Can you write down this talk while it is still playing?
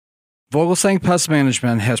Vogelsang Pest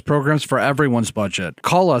Management has programs for everyone's budget.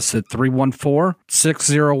 Call us at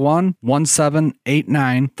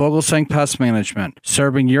 314-601-1789. Vogelsang Pest Management,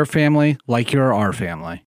 serving your family like you're our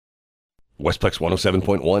family. Westplex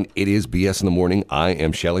 107.1, it is BS in the Morning. I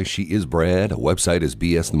am Shelly. She is Brad. Our website is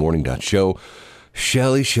bsinthemorning.show.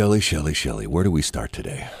 Shelly, where do we start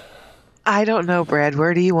today? I don't know, Brad.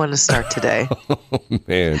 Where do you want to start today? Oh,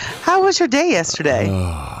 man. How was your day yesterday?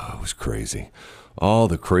 Oh, it was crazy. All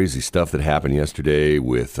the crazy stuff that happened yesterday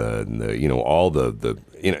with, all the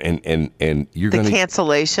and you're the going to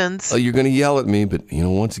cancellations. You're going to yell at me, but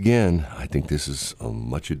once again, I think this is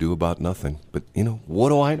much ado about nothing. But what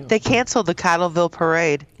do I know? They canceled the Cottleville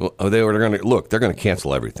Parade. Well, they're going to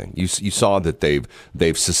cancel everything. You saw that they've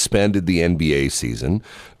suspended the NBA season.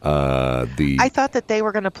 I thought that they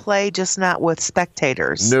were going to play, just not with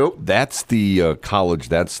spectators. Nope, that's the college.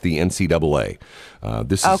 That's the NCAA.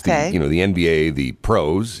 This is okay. the NBA, the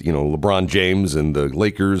pros. LeBron James and the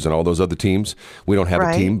Lakers and all those other teams. We don't have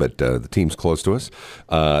a team, but the team's close to us.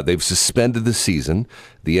 They've suspended the season.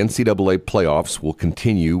 The NCAA playoffs will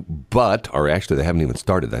continue, or actually they haven't even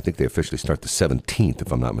started. I think they officially start the 17th,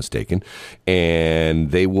 if I'm not mistaken, and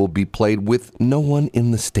they will be played with no one in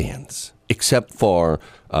the stands except for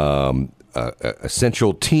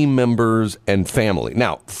essential team members and family.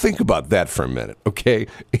 Now, think about that for a minute, okay?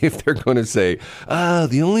 If they're going to say,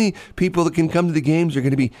 the only people that can come to the games are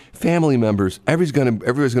going to be family members, everybody's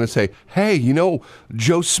going to say, hey,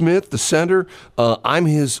 Joe Smith, the center, I'm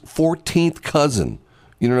his 14th cousin.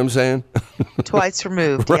 You know what I'm saying? Twice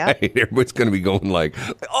removed, right. Yeah. Everybody's going to be going like,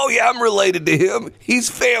 oh, yeah, I'm related to him.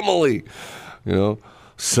 He's family,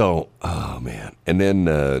 So, oh man, and then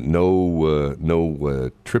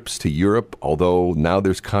no trips to Europe. Although now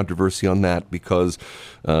there's controversy on that because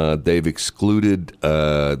they've excluded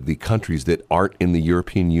the countries that aren't in the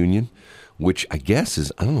European Union, which I guess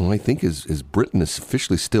is I think is Britain is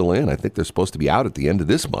officially still in. I think they're supposed to be out at the end of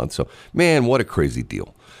this month. So, man, what a crazy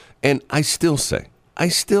deal! And I still say,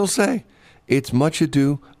 it's much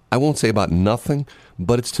ado. I won't say about nothing,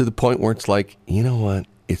 but it's to the point where it's like, you know what?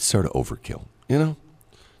 It's sort of overkill.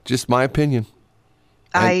 Just my opinion.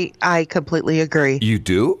 I completely agree. You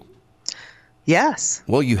do? Yes.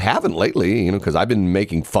 Well, you haven't lately, because I've been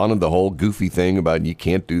making fun of the whole goofy thing about you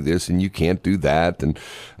can't do this and you can't do that. And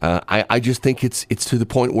I just think it's to the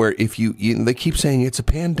point where if they keep saying it's a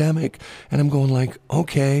pandemic, and I'm going like,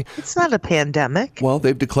 okay. It's not a pandemic. Well,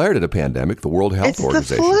 they've declared it a pandemic, the World Health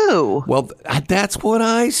Organization. It's the flu. Well, that's what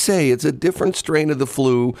I say. It's a different strain of the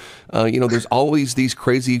flu. There's always these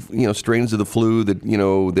crazy, strains of the flu that,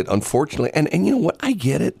 that unfortunately, and you know what? I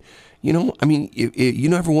get it. You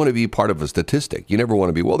never want to be part of a statistic. You never want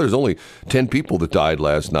to be, there's only 10 people that died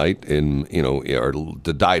last night or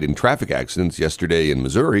that died in traffic accidents yesterday in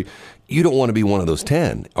Missouri. You don't want to be one of those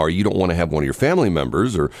 10, or you don't want to have one of your family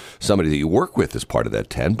members or somebody that you work with as part of that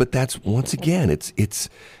 10. But that's, once again, it's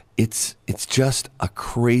just a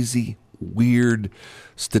crazy, weird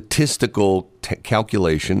statistical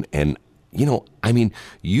calculation. And,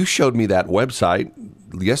 you showed me that website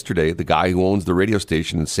yesterday, the guy who owns the radio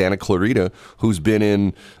station in Santa Clarita, who's been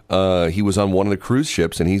in, he was on one of the cruise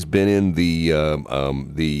ships, and he's been in the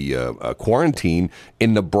quarantine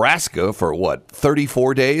in Nebraska for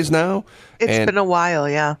 34 days now. It's been a while,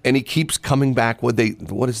 yeah. And he keeps coming back. He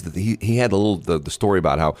had the story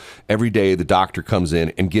about how every day the doctor comes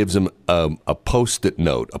in and gives him a Post-it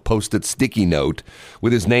note, a Post-it sticky note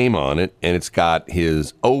with his name on it, and it's got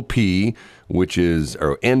his OP, or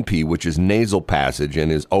NP, which is nasal passage,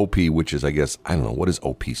 and his OP, which is, I guess, I don't know, what does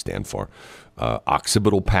OP stand for?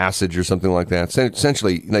 Occipital passage or something like that.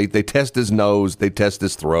 Essentially, they test his nose, they test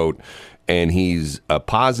his throat, and he's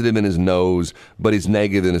positive in his nose, but he's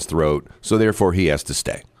negative in his throat, so therefore he has to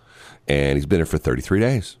stay. And he's been here for 33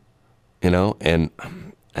 days, and I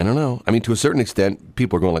don't know. I mean, to a certain extent,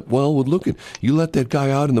 people are going like, well, look, you let that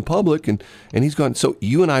guy out in the public, and he's gone. So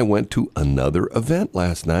you and I went to another event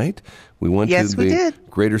last night. We went to the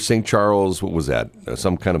Greater St. Charles, what was that?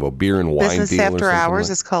 Some kind of a beer and wine Business deal After or something.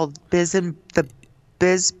 Hours. It's called the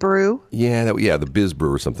Biz Brew. Yeah, the Biz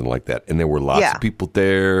Brew or something like that. And there were lots of people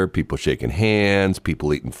there, people shaking hands,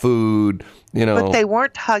 people eating food, But they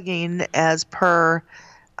weren't hugging as per,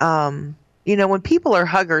 when people are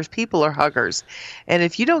huggers. And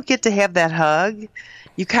if you don't get to have that hug,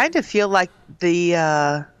 you kind of feel like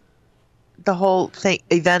the whole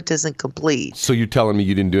event isn't complete. So you're telling me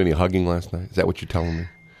you didn't do any hugging last night? Is that what you're telling me?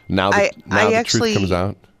 Now the truth comes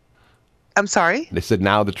out? I'm sorry? They said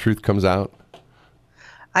now the truth comes out?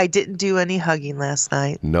 I didn't do any hugging last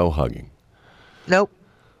night. No hugging? Nope.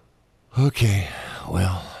 Okay.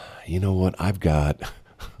 Well, you know what? I've got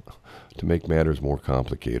To make matters more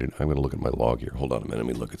complicated, I'm going to look at my log here. Hold on a minute. Let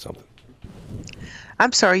me look at something.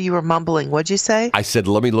 I'm sorry, you were mumbling. What'd you say? I said,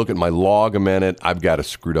 let me look at my log a minute. I've got a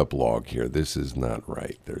screwed up log here. This is not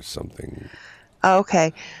right. There's something.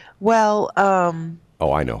 Okay. Well,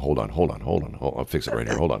 Oh, I know. Hold on. I'll fix it right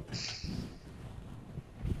here. Hold on.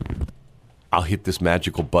 I'll hit this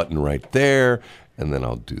magical button right there, and then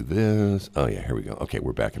I'll do this. Oh, yeah, here we go. Okay,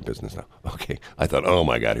 we're back in business now. Okay, I thought, oh,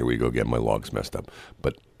 my God, here we go again. My log's messed up.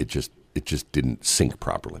 But it just didn't sync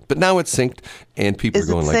properly. But now it's synced, and people is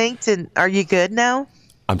are going it like... synced, and are you good now?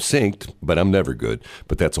 I'm synced, but I'm never good.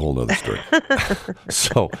 But that's a whole nother story.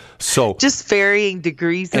 So just varying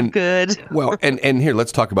degrees of good. Well, and here,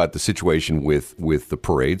 let's talk about the situation with the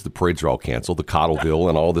parades. The parades are all canceled. The Cottleville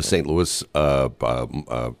and all the St. Louis,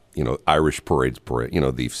 Irish parades,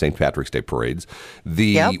 the St. Patrick's Day parades.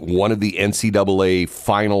 One of the NCAA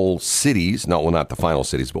final cities, not the final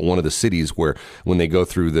cities, but one of the cities where when they go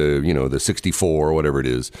through the 64 or whatever it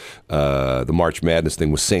is, the March Madness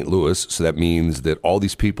thing was St. Louis. So that means that all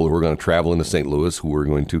these people who are going to travel into St. Louis, who are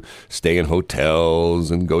going to stay in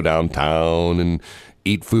hotels and go downtown and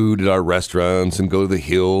eat food at our restaurants and go to the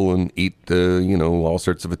Hill and eat, all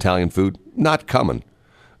sorts of Italian food, not coming,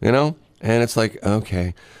 And it's like,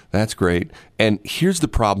 okay, that's great. And here's the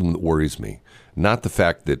problem that worries me. Not the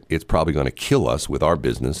fact that it's probably going to kill us with our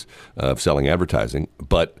business of selling advertising,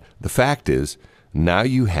 but the fact is now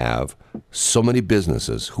you have so many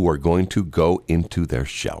businesses who are going to go into their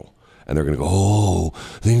shell. And they're going to go, oh,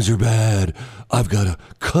 things are bad. I've got to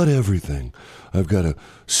cut everything. I've got to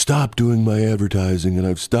stop doing my advertising, and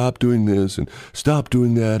I've stopped doing this and stopped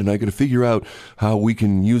doing that, and I got to figure out how we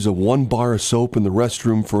can use a 1 bar of soap in the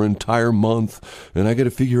restroom for an entire month, and I got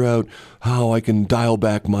to figure out how I can dial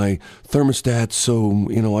back my thermostat so,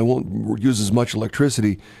 I won't use as much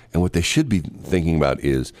electricity. And what they should be thinking about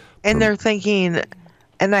is... And they're thinking,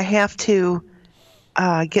 and I have to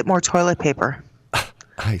get more toilet paper.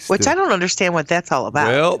 Which I don't understand what that's all about.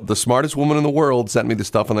 Well, the smartest woman in the world sent me the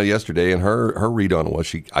stuff on that yesterday, and her read on it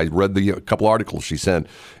was I read a couple articles she sent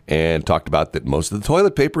and talked about that most of the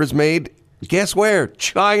toilet paper is made, guess where?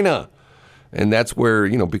 China. And that's where,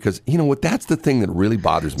 because, that's the thing that really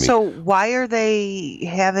bothers me. So why are they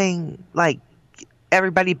having,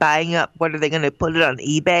 everybody buying up? What are they going to put it on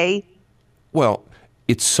eBay? Well,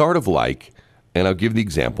 it's sort of like, and I'll give the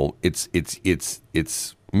example, it's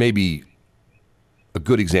maybe a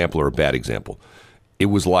good example or a bad example. It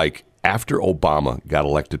was like after Obama got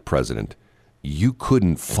elected president, you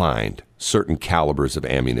couldn't find certain calibers of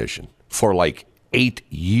ammunition for 8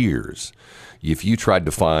 years. If you tried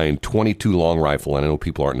to find 22 long rifle, and I know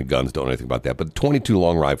people aren't into guns, don't know anything about that, but 22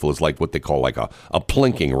 long rifle is like what they call a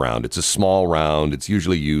plinking round. It's a small round. It's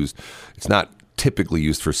usually used, it's not typically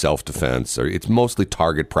used for self-defense, or it's mostly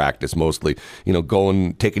target practice, mostly,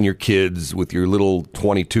 taking your kids with your little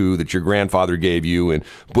 22 that your grandfather gave you and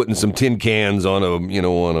putting some tin cans on a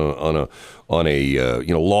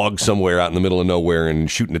log somewhere out in the middle of nowhere and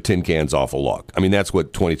shooting the tin cans off a log. I mean, that's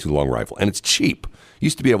what 22 long rifle, and it's cheap. You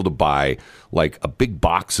used to be able to buy a big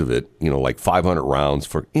box of it, 500 rounds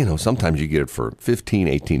for, sometimes you get it for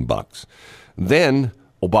 $15-18. Then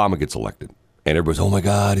Obama gets elected. And everybody's, oh, my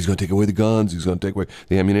God, he's going to take away the guns. He's going to take away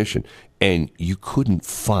the ammunition. And you couldn't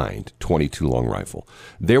find 22 long rifle.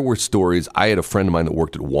 There were stories. I had a friend of mine that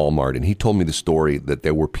worked at Walmart, and he told me the story that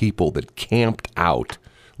there were people that camped out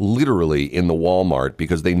literally in the Walmart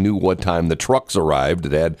because they knew what time the trucks arrived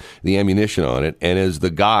that had the ammunition on it. And as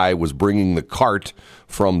the guy was bringing the cart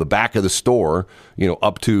from the back of the store,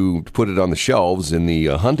 up to put it on the shelves in the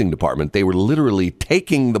hunting department, they were literally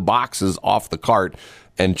taking the boxes off the cart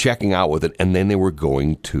and checking out with it, and then they were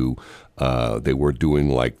going to, they were doing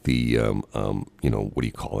what do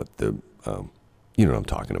you call it? You know what I'm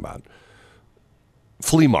talking about.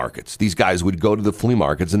 Flea markets. These guys would go to the flea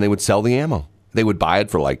markets and they would sell the ammo. They would buy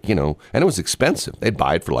it for and it was expensive. They'd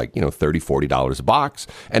buy it for $30, $40 a box,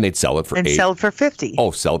 and they'd sell it for sell it for $50.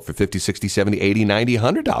 Oh, sell it for $50, $60, $70, $80,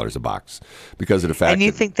 $90, $100 a box because of the fact. And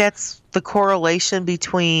you think that's the correlation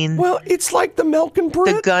between? Well, it's like the milk and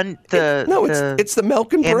bread. The gun, it's the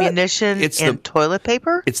milk and bread. Ammunition and toilet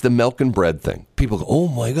paper. It's the milk and bread thing. People go, oh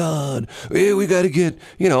my God, hey, we got to get,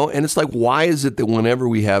 and it's like, why is it that whenever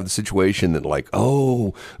we have the situation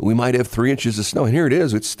that we might have 3 inches of snow, and here it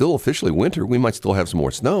is, it's still officially winter. We might still have some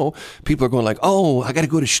more snow. People are going I got to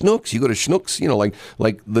go to Schnucks. You go to Schnucks,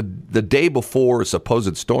 like the day before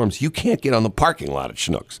supposed storms, you can't get on the parking lot at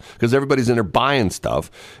Schnucks because everybody's in there buying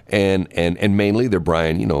stuff, and mainly they're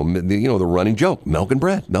buying, the running joke, milk and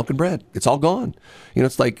bread. It's all gone.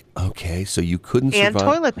 It's like, okay, so you couldn't survive. And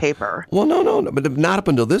toilet paper. Well, no. but not up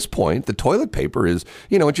until this point. The toilet paper is,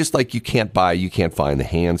 just like you can't find the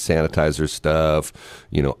hand sanitizer stuff.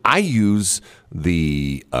 I use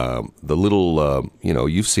the little,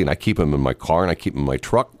 you've seen, I keep them in my car and I keep them in my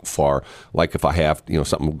truck for, like if I have,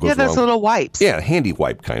 something goes wrong. Yeah, those little wipes. Yeah, handy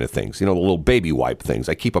wipe kind of things. The little baby wipe things.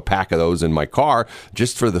 I keep a pack of those in my car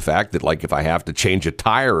just for the fact that, like, if I have to change a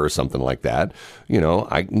tire or something like that,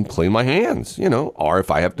 I can clean my hands, or if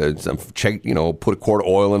I have to check, put a quart of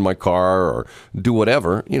oil in my car or do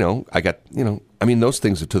whatever, I got, those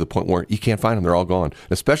things are to the point where you can't find them. They're all gone,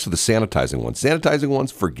 especially the sanitizing ones. Sanitizing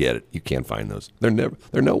ones, forget it. You can't find those. They're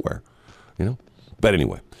nowhere, But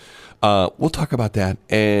anyway, we'll talk about that.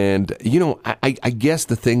 And, I guess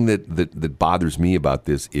the thing that bothers me about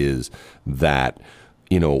this is that,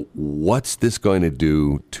 what's this going to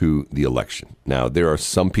do to the election? Now, there are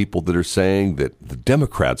some people that are saying that the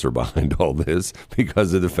Democrats are behind all this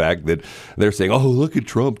because of the fact that they're saying, oh, look at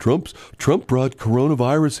Trump. Trump brought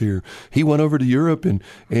coronavirus here. He went over to Europe and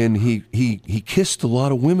he kissed a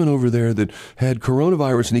lot of women over there that had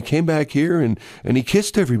coronavirus, and he came back here and he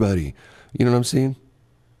kissed everybody. You know what I'm saying?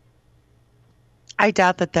 I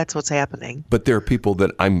doubt that that's what's happening. But there are people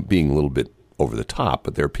that I'm being a little bit over the top,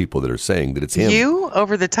 but there are people that are saying that it's him. You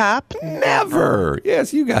over the top? Never.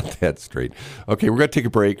 Yes, you got that straight. Okay, we're going to take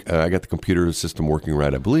a break. I got the computer system working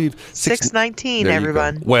right, I believe. 6:19,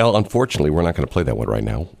 everyone. Well, unfortunately, we're not going to play that one right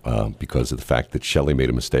now because of the fact that Shelley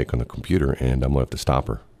made a mistake on the computer, and I'm going to have to stop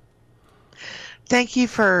her. Thank you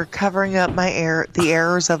for covering up the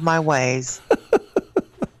errors of my ways.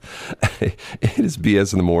 It is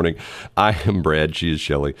BS in the morning. I am Brad. She is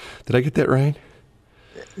Shelley. Did I get that right?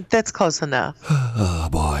 That's close enough. Oh,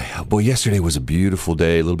 boy. Yesterday was a beautiful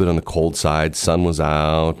day, a little bit on the cold side. Sun was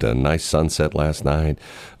out, a nice sunset last night.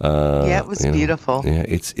 Yeah, it was beautiful. Yeah,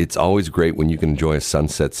 it's always great when you can enjoy a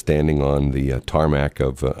sunset standing on the tarmac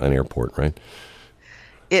of an airport, right?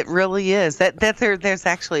 It really is. There's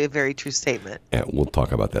actually a very true statement. Yeah, we'll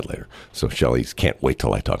talk about that later. So Shelley can't wait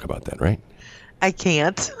till I talk about that, right? I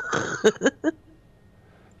can't.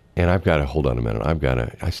 And I've got to, hold on a minute.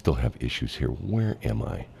 I still have issues here. Where am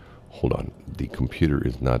I? Hold on. The computer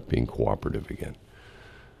is not being cooperative again.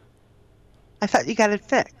 I thought you got it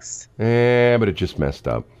fixed. But it just messed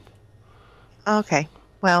up. Okay.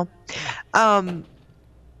 Well,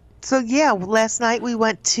 so yeah, last night we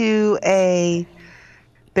went to a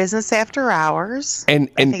business after hours. And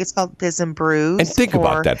I think it's called Biz and Brews. And think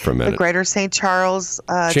about that for a minute. The Greater St. Charles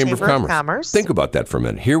Chamber of Commerce. Think about that for a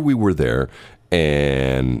minute. Here we were there,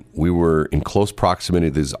 and we were in close proximity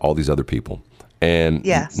to all these other people. And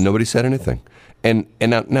nobody said anything. And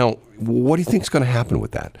now, what do you think is going to happen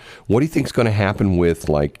with that? What do you think is going to happen with,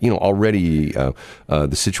 already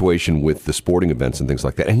the situation with the sporting events and things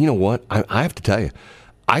like that? And you know what? I have to tell you,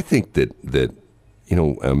 I think that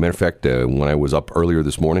a matter of fact, when I was up earlier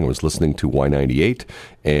this morning, I was listening to Y98,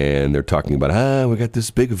 and they're talking about, we got this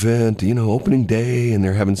big event, opening day, and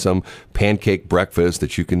they're having some pancake breakfast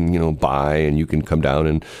that you can, buy, and you can come down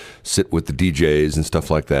and sit with the DJs and stuff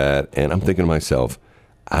like that. And I'm thinking to myself,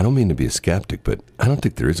 I don't mean to be a skeptic, but I don't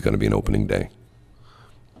think there is going to be an opening day.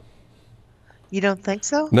 You don't think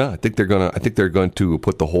so? No, I think they're going to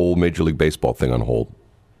put the whole Major League Baseball thing on hold.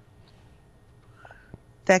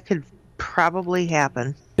 That could probably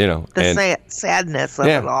happen. Sadness of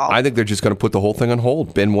it all. I think they're just going to put the whole thing on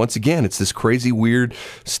hold. And once again, it's this crazy, weird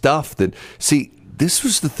stuff that, see, this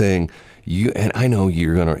was the thing. And I know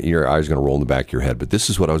your eyes are going to roll in the back of your head, but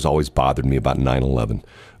this is what was always bothered me about 9/11.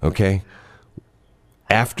 Okay,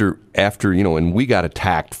 after and we got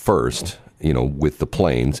attacked first. With the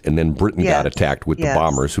planes, and then Britain got attacked with the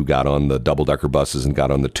bombers who got on the double-decker buses and got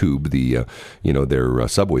on the tube, their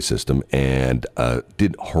subway system, and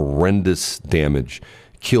did horrendous damage,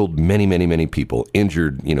 killed many, many, many people,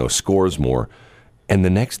 injured, scores more. And the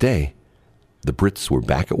next day, the Brits were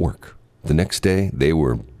back at work. The next day, they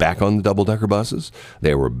were back on the double-decker buses.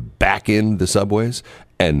 They were back in the subways,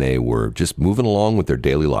 and they were just moving along with their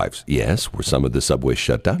daily lives. Yes, were some of the subways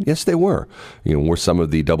shut down? Yes, they were. Were some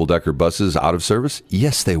of the double-decker buses out of service?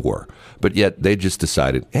 Yes, they were. But yet, they just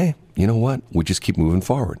decided, hey, you know what? We just keep moving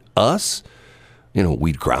forward. Us?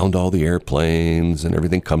 We'd ground all the airplanes, and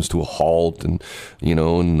everything comes to a halt, and,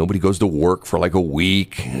 and nobody goes to work for like a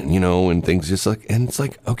week, and things just and it's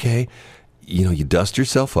like, okay, you dust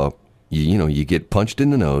yourself up. You get punched in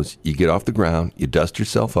the nose, you get off the ground, you dust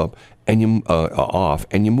yourself up, and you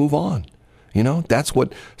move on. You know, that's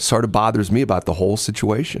what sort of bothers me about the whole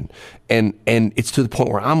situation. And it's to the point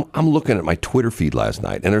where I'm looking at my Twitter feed last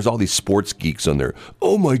night, and there's all these sports geeks on there.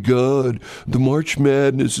 Oh my God, the March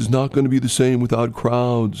Madness is not going to be the same without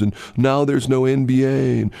crowds, and now there's no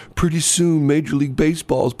NBA, and pretty soon Major League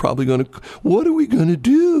Baseball is probably going to. What are we going to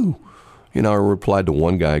do? You know, I replied to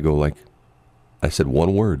one guy. I said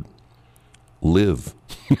one word: live.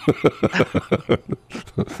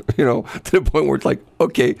 You know, to the point where it's like,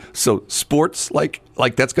 okay, so sports, like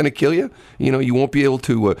that's going to kill you. You know, you won't be able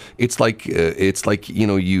to. It's like you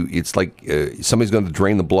know, somebody's going to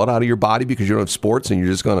drain the blood out of your body because you don't have sports, and you're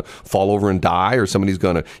just going to fall over and die, or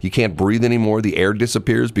you can't breathe anymore. The air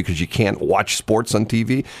disappears because you can't watch sports on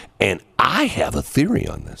TV. And I have a theory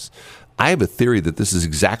on this. I have a theory that this is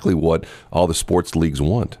exactly what all the sports leagues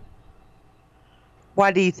want.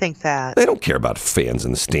 Why do you think that? They don't care about fans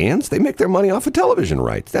in the stands. They make their money off of television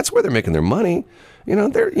rights. That's where they're making their money. You know,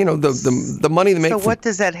 the money they make. So what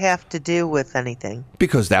does that have to do with anything?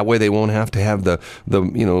 Because that way they won't have to have the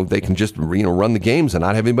they can just run the games and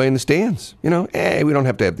not have anybody in the stands. You know, we don't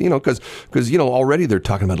have to have because already they're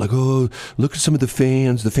talking about like, oh, look at some of the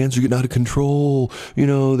fans. The fans are getting out of control. You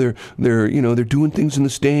know, they're doing things in the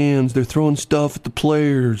stands. They're throwing stuff at the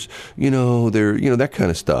players. You know, that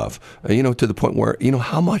kind of stuff. To the point where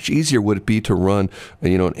how much easier would it be to run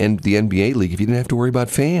the NBA league if you didn't have to worry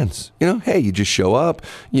about fans? You know, hey, you just show up,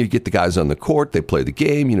 you get the guys on the court, they play the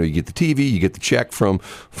game, you get the TV, you get the check from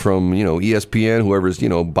ESPN, whoever's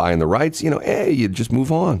buying the rights, you just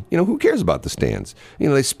move on. Who cares about the stands?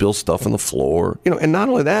 They spill stuff on the floor, and not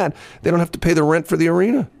only that, they don't have to pay the rent for the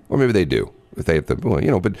arena, or maybe they do. If they have to,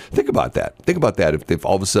 but think about that. Think about that. If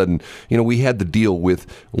all of a sudden, we had the deal with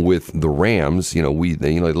the Rams,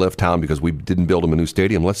 they left town because we didn't build them a new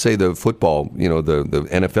stadium. Let's say the football, the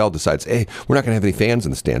NFL decides, hey, we're not going to have any fans in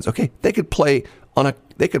the stands. Okay, they could play on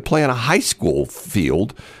a high school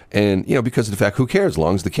field, and because of the fact, who cares? As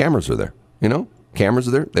long as the cameras are there, cameras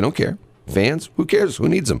are there, they don't care. Fans, who cares? Who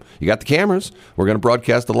needs them? You got the cameras. We're going to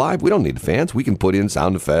broadcast it live. We don't need the fans. We can put in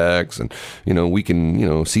sound effects, and we can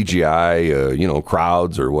CGI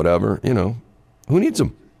crowds or whatever. Who needs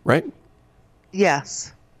them, right?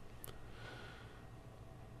 Yes.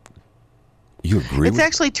 You agree? It's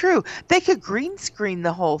actually true. They could green screen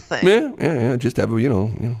the whole thing. Yeah. Just have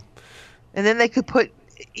And then they could put.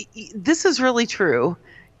 This is really true.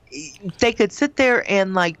 They could sit there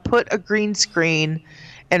and put a green screen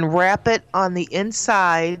and wrap it on the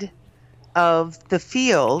inside of the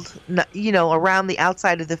field, around the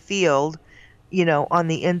outside of the field, on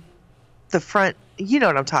the front, you know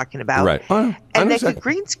what I'm talking about. Right. And they could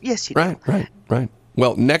green screen. Yes, you do. Right.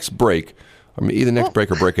 Well, next break, either next break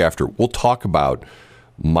or break after, we'll talk about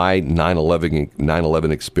my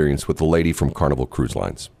 9/11 experience with the lady from Carnival Cruise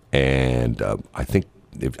Lines. And I don't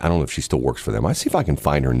know if she still works for them. I see if I can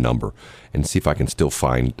find her number and see if I can still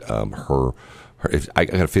find her. I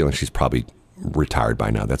got a feeling she's probably retired by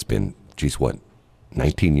now. That's been,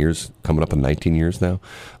 19 years, coming up on 19 years now.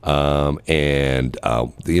 And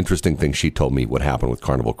the interesting thing, she told me what happened with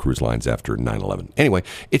Carnival Cruise Lines after 9/11. Anyway,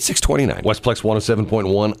 it's 6:29. Westplex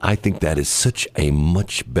 107.1. I think that is such a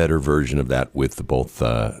much better version of that with both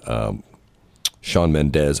Shawn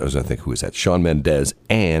Mendes. I was going to think, who is that? Shawn Mendes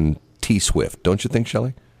and T Swift. Don't you think,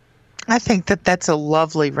 Shelley? I think that's a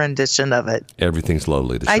lovely rendition of it. Everything's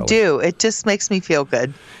lovely. I do. It just makes me feel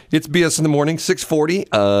good. It's BS in the Morning, 6:40.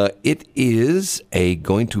 It is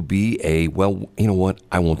going to be well, you know what?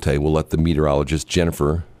 I won't tell you. We'll let the meteorologist,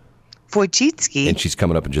 Jennifer Wojcicki. And she's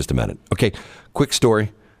coming up in just a minute. Okay, quick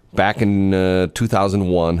story. Back in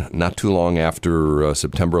 2001, not too long after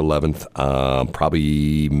September 11th,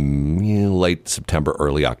 probably late September,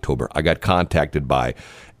 early October, I got contacted by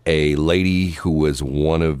a lady who was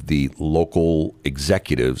one of the local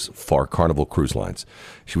executives for Carnival Cruise Lines.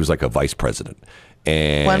 She was like a vice president.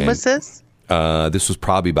 And when was this? This was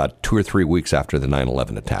probably about 2 or 3 weeks after the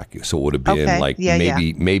 9/11 attack. So it would have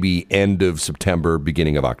been maybe end of September,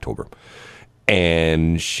 beginning of October.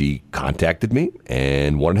 And she contacted me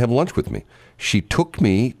and wanted to have lunch with me. She took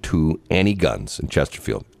me to Annie Gunn's in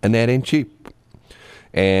Chesterfield, and that ain't cheap.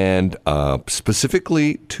 And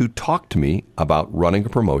specifically to talk to me about running a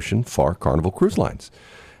promotion for Carnival Cruise Lines.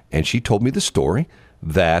 And she told me the story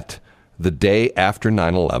that the day after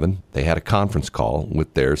 9/11, they had a conference call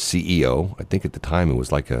with their CEO. I think at the time it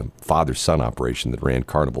was like a father-son operation that ran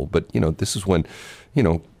Carnival. But, this is when,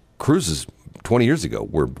 cruises 20 years ago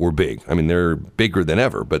were big. I mean, they're bigger than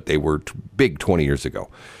ever, but they were big 20 years ago.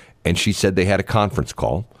 And she said they had a conference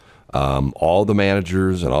call. All the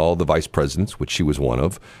managers and all the vice presidents, which she was one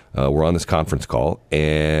of, were on this conference call.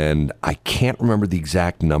 And I can't remember the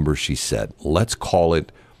exact number she said. Let's call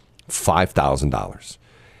it $5,000.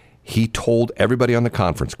 He told everybody on the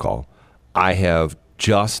conference call, I have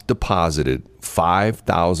just deposited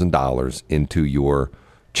 $5,000 into your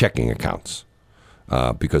checking accounts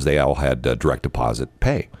because they all had direct deposit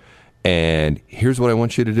pay. And here's what I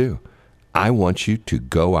want you to do. I want you to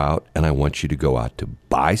go out, and I want you to go out to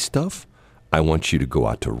buy stuff. I want you to go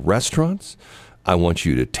out to restaurants. I want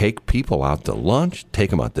you to take people out to lunch, take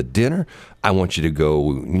them out to dinner. I want you to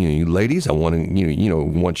go, you ladies, I want to,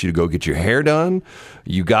 want you to go get your hair done.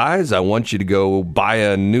 You guys, I want you to go buy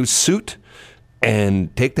a new suit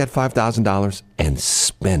and take that $5,000 and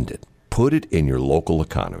spend it. Put it in your local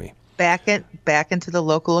economy. Back into the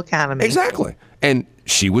local economy. Exactly. And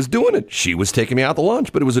she was doing it. She was taking me out to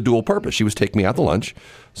lunch, but it was a dual purpose. She was taking me out to lunch.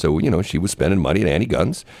 So, she was spending money at Annie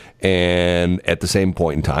Gunn's. And at the same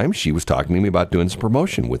point in time, she was talking to me about doing some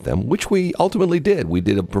promotion with them, which we ultimately did. We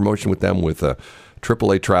did a promotion with them with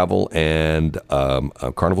AAA Travel and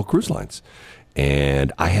Carnival Cruise Lines.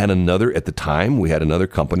 And I had at the time, we had another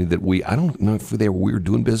company that I don't know if we were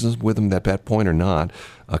doing business with them at that point or not,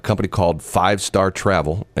 a company called 5 Star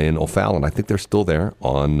Travel in O'Fallon. I think they're still there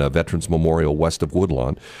on Veterans Memorial west of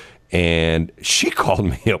Woodlawn. And she called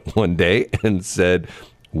me up one day and said,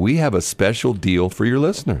 we have a special deal for your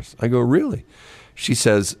listeners. I go, really? She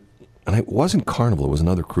says, and it wasn't Carnival, it was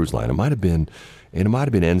another cruise line. It might have been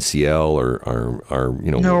NCL or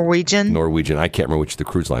Norwegian. Norwegian. I can't remember which the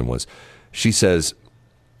cruise line was. She says,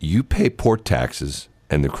 you pay port taxes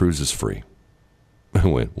and the cruise is free. I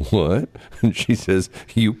went, what? And she says,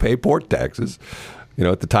 you pay port taxes.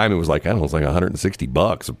 At the time it was like, I don't know, it was like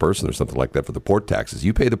 $160 a person or something like that for the port taxes.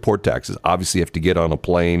 You pay the port taxes. Obviously you have to get on a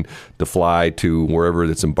plane to fly to wherever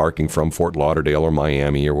it's embarking from, Fort Lauderdale or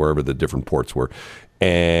Miami or wherever the different ports were.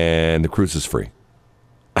 And the cruise is free.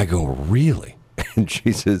 I go, really? And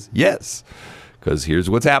she says, yes. Because here's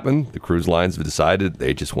what's happened. The cruise lines have decided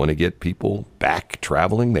they just want to get people back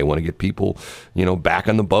traveling. They want to get people, back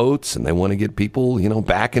on the boats, and they want to get people,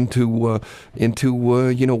 back into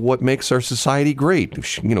what makes our society great.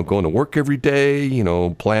 Going to work every day,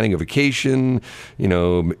 planning a vacation,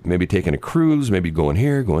 maybe taking a cruise, maybe going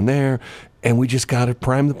here, going there, and we just got to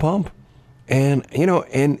prime the pump. And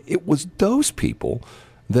and it was those people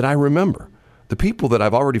that I remember. The people that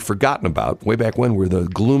I've already forgotten about way back when were the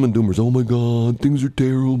gloom and doomers. Oh, my God, things are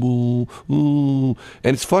terrible. Ooh.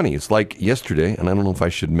 And it's funny. It's like yesterday, and I don't know if I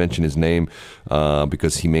should mention his name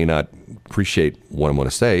because he may not appreciate what I'm going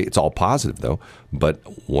to say. It's all positive, though. But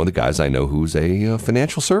one of the guys I know who's a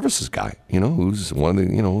financial services guy, who's one of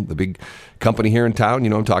the, the big company here in town,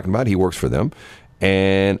 I'm talking about. He works for them.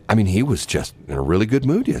 And, he was just in a really good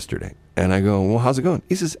mood yesterday. And I go, well, how's it going?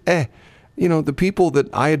 He says, the people that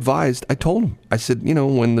I advised, I told them. I said,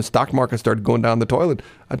 when the stock market started going down the toilet,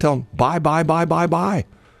 I tell them, buy.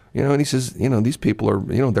 And he says, these people are,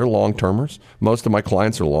 they're long-termers. Most of my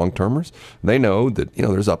clients are long-termers. They know that,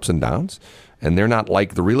 there's ups and downs. And they're not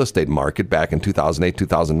like the real estate market back in 2008,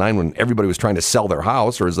 2009 when everybody was trying to sell their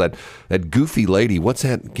house. Or is that goofy lady, what's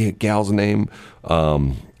that gal's name?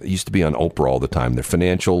 It used to be on Oprah all the time. The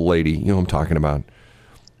financial lady, you know what I'm talking about?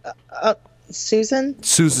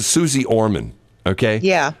 Susie Orman, okay?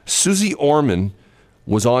 Yeah. Susie Orman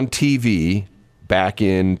was on TV back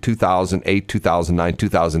in 2008, 2009,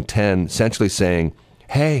 2010, essentially saying,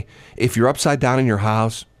 hey, if you're upside down in your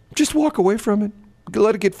house, just walk away from it.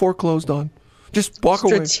 Let it get foreclosed on. Just walk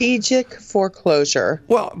away. Strategic foreclosure.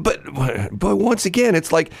 Well, but once again,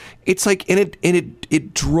 it's like, and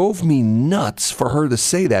it drove me nuts for her to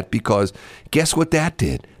say that because guess what that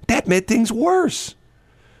did? That made things worse.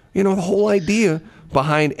 The whole idea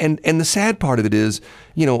behind, and the sad part of it is,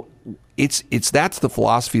 that's the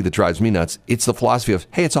philosophy that drives me nuts. It's the philosophy of,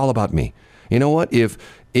 hey, it's all about me. You know what? If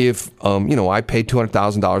I paid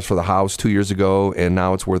 $200,000 for the house 2 years ago and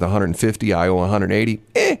now it's worth $150, I owe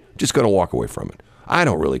 $180, just going to walk away from it. I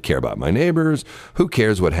don't really care about my neighbors. Who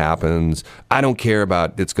cares what happens? I don't care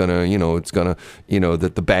about that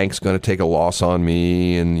the bank's going to take a loss on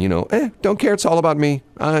me and, don't care. It's all about me.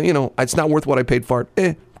 It's not worth what I paid for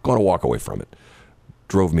it. Going to walk away from it.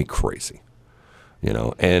 Drove me crazy.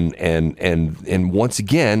 And once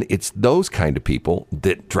again, it's those kind of people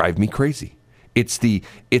that drive me crazy. It's the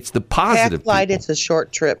positive Act like people. It's a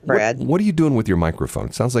short trip, Brad. What are you doing with your microphone?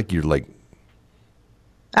 It sounds like you're like.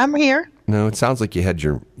 I'm here. No, it sounds like you had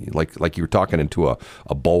like you were talking into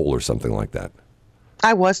a bowl or something like that.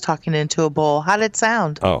 I was talking into a bowl. How did it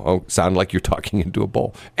sound? Oh, sound like you're talking into a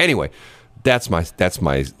bowl. Anyway, that's my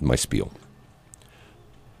spiel.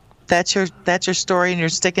 That's your story, and you're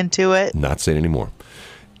sticking to it. Not saying anymore.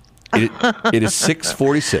 It is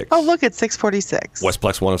 6:46. Oh, look, it's 6:46.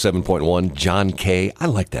 Westplex 107.1, John Kay. I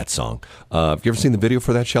like that song. Have you ever seen the video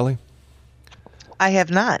for that, Shelley? I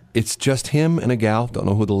have not. It's just him and a gal. Don't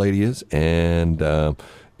know who the lady is. And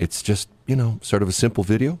it's just, sort of a simple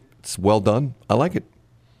video. It's well done. I like it.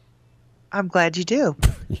 I'm glad you do.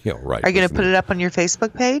 Yeah, right. Are you going to put it up on your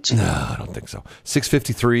Facebook page? No, I don't think so.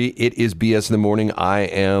 6:53. It is BS in the Morning. I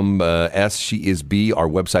am S. She is B. Our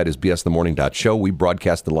website is bsinthemorning.show. We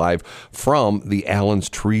broadcast live from the Allen's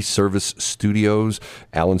Tree Service studios.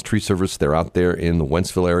 Allen's Tree Service, they're out there in the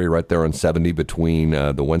Wentzville area, right there on 70 between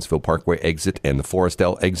the Wentzville Parkway exit and the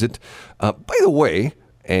Forestdale exit. By the way,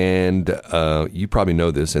 and you probably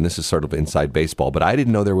know this, and this is sort of inside baseball, but I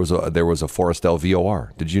didn't know there was a Forestdale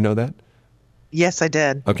VOR. Did you know that? Yes, I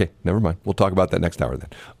did. Okay, never mind. We'll talk about that next hour then.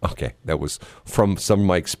 Okay, that was from some of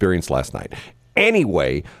my experience last night.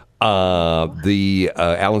 Anyway, the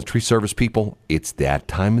Allen's Tree Service people, it's that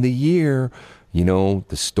time of the year. The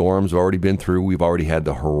storms have already been through. We've already had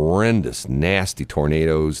the horrendous, nasty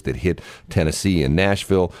tornadoes that hit Tennessee and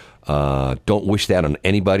Nashville. Don't wish that on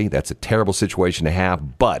anybody. That's a terrible situation to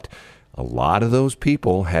have, but a lot of those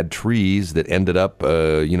people had trees that ended up,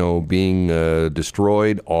 being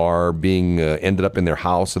destroyed or being ended up in their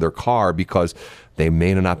house or their car because they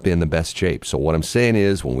may not be in the best shape. So what I'm saying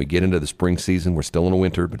is when we get into the spring season, we're still in the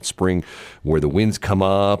winter, but spring where the winds come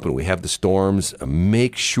up and we have the storms,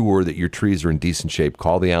 make sure that your trees are in decent shape.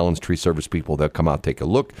 Call the Allen's Tree Service people. They'll come out, take a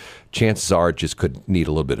look. Chances are it just could need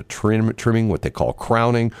a little bit of trimming, what they call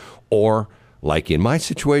crowning, or like in my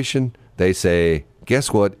situation, they say,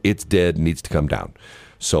 guess what? It's dead, needs to come down.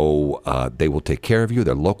 So they will take care of you.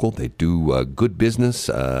 They're local. They do good business.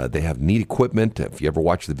 They have neat equipment. If you ever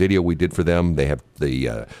watch the video we did for them, they have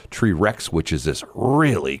the Tree Rex, which is this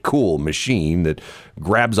really cool machine that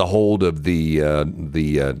grabs a hold of the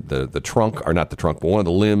trunk, or not the trunk, but one of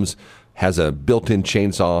the limbs, has a built-in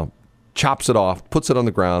chainsaw, chops it off, puts it on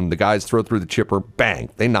the ground. The guys throw it through the chipper,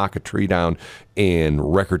 bang, they knock a tree down in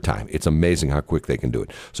record time. It's amazing how quick they can do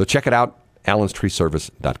it. So check it out.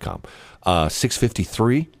 AllensTreeService.com.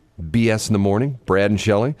 6:53, BS in the Morning, Brad and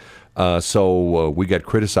Shelley. So we got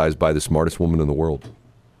criticized by the smartest woman in the world.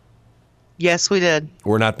 Yes, we did.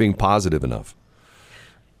 We're not being positive enough.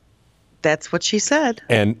 That's what she said.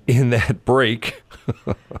 And in that break,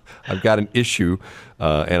 I've got an issue,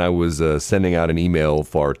 and I was sending out an email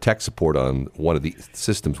for tech support on one of the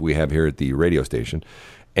systems we have here at the radio station,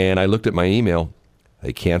 and I looked at my email.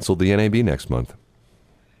 They canceled the NAB next month.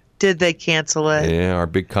 Did they cancel it? Yeah, our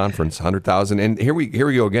big conference, 100,000. And here we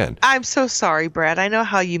go again. I'm so sorry, Brad. I know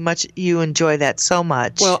how you enjoy that so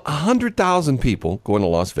much. Well, 100,000 people going to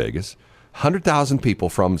Las Vegas. 100,000 people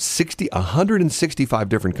from 165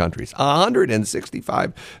 different countries.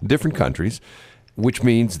 165 different countries, which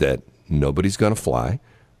means that nobody's going to fly.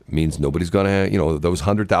 Means nobody's going to, those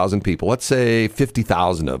 100,000 people, let's say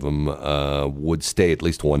 50,000 of them would stay at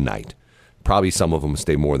least one night. Probably some of them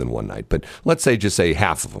stay more than one night, but let's just say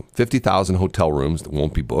half of them. 50,000 hotel rooms that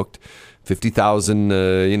won't be booked.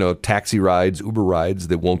 50,000, taxi rides, Uber rides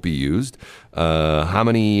that won't be used. How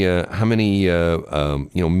many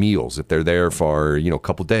meals if they're there for, a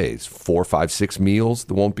couple days? 4, 5, 6 meals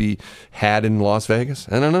that won't be had in Las Vegas?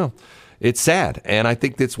 I don't know. It's sad. And I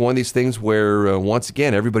think that's one of these things where, once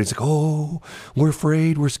again, everybody's like, oh, we're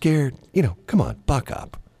afraid, we're scared. Come on, buck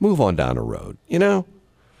up. Move on down the road,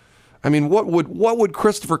 I mean, what would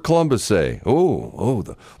Christopher Columbus say? Oh,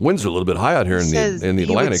 the winds are a little bit high out here in the Atlantic.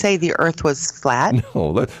 You would say the Earth was flat?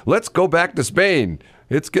 No, let's go back to Spain.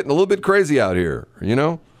 It's getting a little bit crazy out here, You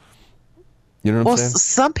know what I'm saying?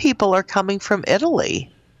 Some people are coming from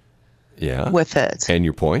Italy. Yeah. With it. And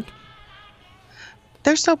your point?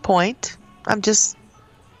 There's no point. I'm just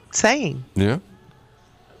saying. Yeah.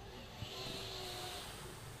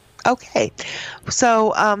 Okay.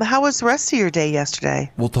 So, how was the rest of your day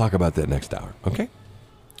yesterday? We'll talk about that next hour. Okay.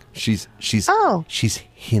 She's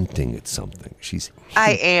hinting at something.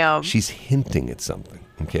 I am. She's hinting at something.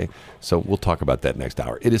 Okay. So we'll talk about that next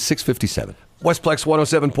hour. It is 6:57. Westplex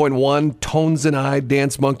 107.1, Tones and I,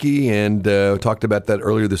 Dance Monkey, and talked about that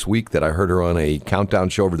earlier this week, that I heard her on a countdown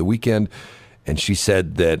show over the weekend, and she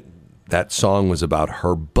said that song was about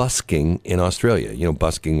her busking in Australia.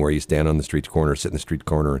 Busking where you stand on the street corner, sit in the street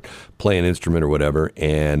corner, and play an instrument or whatever.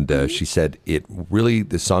 And she said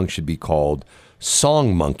the song should be called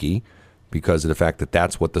Song Monkey, because of the fact that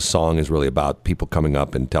that's what the song is really about. People coming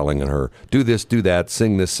up and telling her, do this, do that,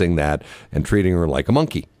 sing this, sing that, and treating her like a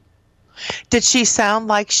monkey. Did she sound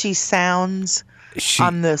like she sounds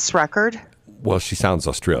on this record? Well, she sounds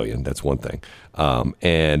Australian. That's one thing.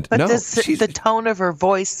 And But no, does the tone of her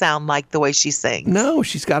voice sound like the way she sings? no,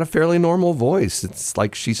 she's got a fairly normal voice. It's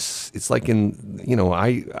like I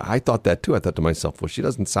thought that too. I thought to myself, well, she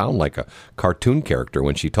doesn't sound like a cartoon character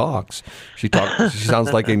when she talks. She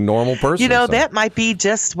sounds like a normal person. That might be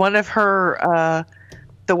just one of her,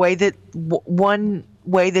 the way that one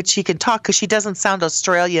way that she can talk, because she doesn't sound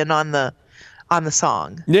Australian on the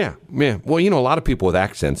song. Yeah. Well, a lot of people with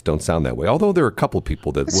accents don't sound that way. Although there are a couple of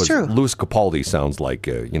people that That's true. Louis Capaldi sounds like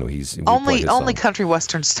he's Only country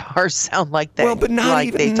western stars sound like that. Well, but not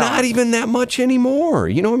even that much anymore.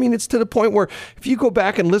 It's to the point where if you go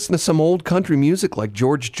back and listen to some old country music like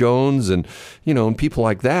George Jones and and people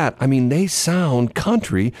like that, they sound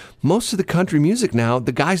country. Most of the country music now,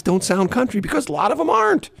 the guys don't sound country because a lot of them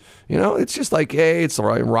aren't. It's just like, hey, it's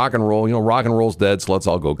rock and roll. Rock and roll's dead, so let's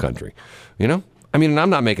all go country. And I'm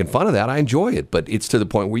not making fun of that. I enjoy it, but it's to the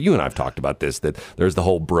point where you and I've talked about this, that there's the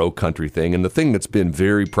whole bro country thing. And the thing that's been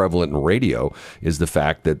very prevalent in radio is the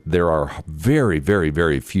fact that there are very, very,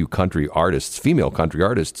 very few country artists, female country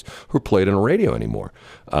artists, who are played on the radio anymore.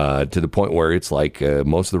 To the point where it's like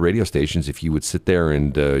most of the radio stations, if you would sit there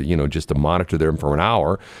and, just to monitor them for an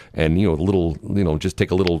hour and, just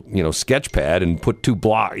take a little, sketch pad and put two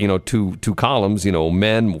columns,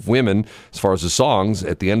 men, women, as far as the songs,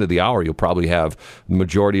 at the end of the hour, you'll probably have the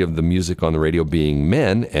majority of the music on the radio being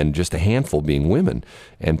men and just a handful being women.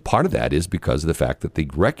 And part of that is because of the fact that the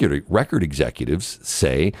record executives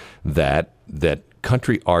say that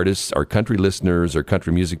country artists or country listeners or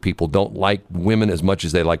country music people don't like women as much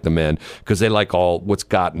as they like the men, because they like all what's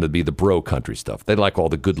gotten to be the bro country stuff. They like all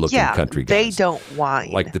the good-looking country guys. They don't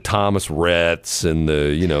whine. Like the Thomas Rhetts and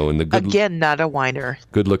the good... Again, not a whiner.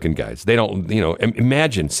 Good-looking guys. They don't,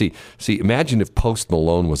 imagine if Post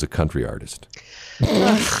Malone was a country artist.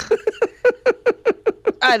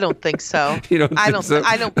 I don't think so. You don't think so?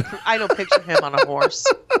 I don't picture him on a horse.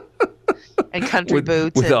 And country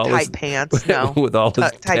boots and tight pants. No. With all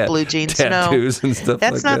his tight blue jeans. Tattoos and stuff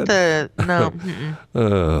That's like not that. No.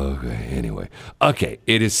 Okay. Anyway. Okay.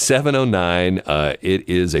 It is 7:09. It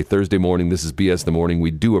is a Thursday morning. This is BS in the Morning.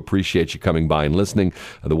 We do appreciate you coming by and listening.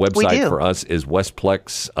 The website for us is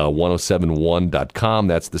westplex1071.com.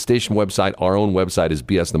 That's the station website. Our own website is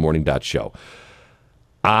bsinthemorning.show.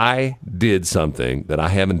 I did something that I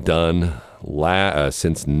haven't done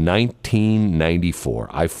since 1994.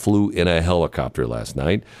 I flew in a helicopter last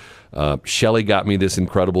night. Shelley got me this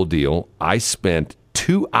incredible deal. I spent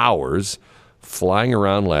 2 hours flying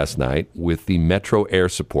around last night with the Metro Air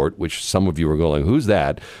Support, which some of you are going, who's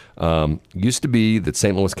that? Used to be that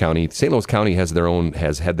St. Louis County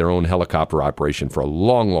has had their own helicopter operation for a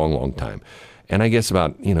long, long, long time. And I guess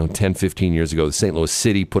about 10, 15 years ago, the St. Louis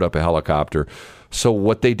City put up a helicopter. So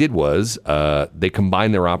what they did was they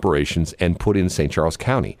combined their operations and put in St. Charles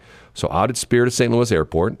County. So out at Spirit of St. Louis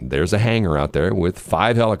Airport, there's a hangar out there with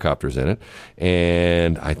 5 helicopters in it.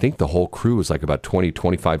 And I think the whole crew is like about 20,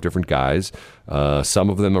 25 different guys. Some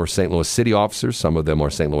of them are St. Louis City officers. Some of them are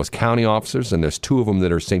St. Louis County officers. And there's 2 of them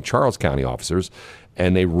that are St. Charles County officers.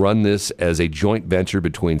 And they run this as a joint venture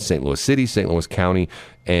between St. Louis City, St. Louis County,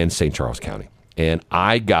 and St. Charles County. And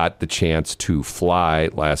I got the chance to fly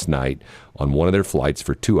last night on one of their flights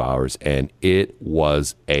for 2 hours, and it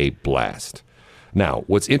was a blast. Now,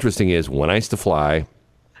 what's interesting is when I used to fly,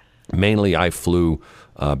 mainly I flew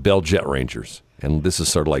Bell Jet Rangers. And this is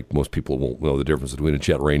sort of like most people won't know the difference between a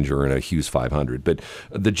Jet Ranger and a Hughes 500. But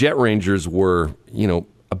the Jet Rangers were,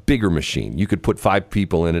 a bigger machine. You could put 5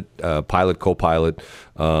 people in it, pilot, co-pilot,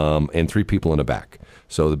 and 3 people in the back.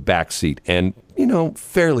 So the back seat, and,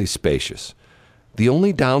 fairly spacious. The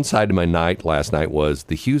only downside to my night last night was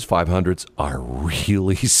the Hughes 500s are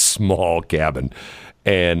really small cabin.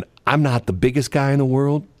 And I'm not the biggest guy in the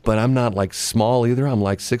world, but I'm not like small either. I'm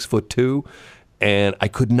like 6'2", and I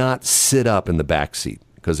could not sit up in the back seat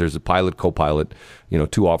because there's a pilot, co-pilot,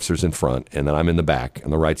 2 officers in front, and then I'm in the back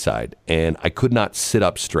on the right side. And I could not sit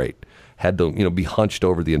up straight. Had to, be hunched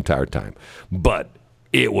over the entire time. But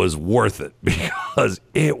it was worth it because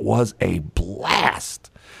it was a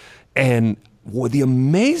blast. And the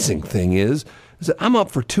amazing thing is that I'm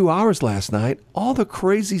up for 2 hours last night, all the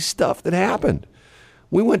crazy stuff that happened.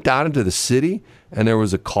 We went down into the city, and there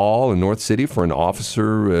was a call in North City for an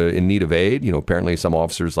officer in need of aid. Apparently some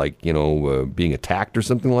officers being attacked or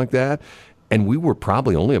something like that. And we were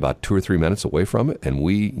probably only about 2 or 3 minutes away from it. And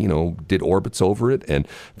we, did orbits over it. And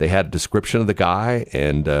they had a description of the guy.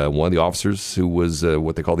 And one of the officers who was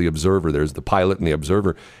what they call the observer, there's the pilot and the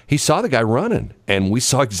observer, he saw the guy running. And we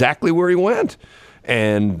saw exactly where he went.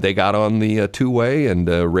 And they got on the 2-way and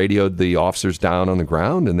radioed the officers down on the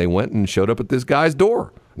ground. And they went and showed up at this guy's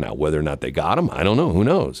door. Now, whether or not they got him, I don't know. Who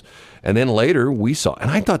knows? And then later we saw, and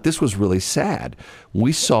I thought this was really sad.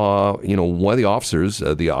 We saw, one of the officers,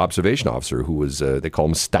 the observation officer, who was, they call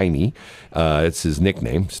him Steiny. It's his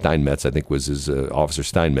nickname. Steinmetz, I think, was his Officer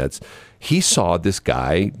Steinmetz. He saw this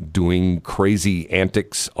guy doing crazy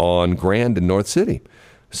antics on Grand in North City.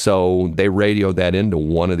 So they radioed that into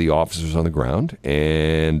one of the officers on the ground,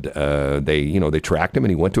 and they tracked him, and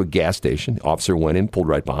he went to a gas station. The officer went in, pulled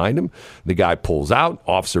right behind him. The guy pulls out.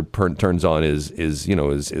 Officer turns on his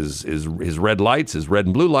red lights, his red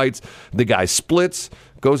and blue lights. The guy splits,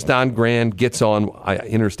 goes down Grand, gets on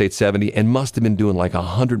Interstate 70, and must have been doing like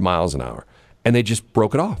 100 miles an hour, and they just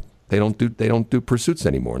broke it off. They don't do pursuits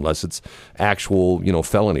anymore unless it's actual,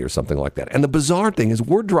 felony or something like that. And the bizarre thing is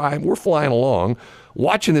we're flying along,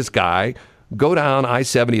 watching this guy go down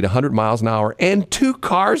I-70 at 100 miles an hour, and 2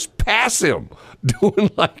 cars pass him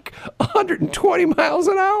doing like 120 miles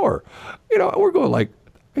an hour. We're going like,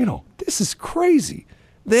 this is crazy.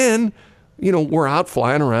 Then, we're out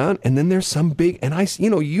flying around, and then there's some big, and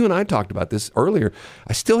you and I talked about this earlier.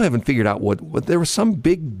 I still haven't figured out what there was some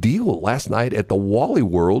big deal last night at the Wally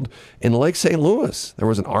World in Lake St. Louis. There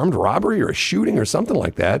was an armed robbery or a shooting or something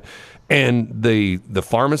like that. And the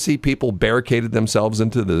pharmacy people barricaded themselves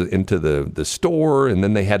into the store, and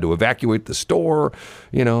then they had to evacuate the store,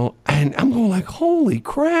 and I'm going like, holy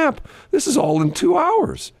crap, this is all in 2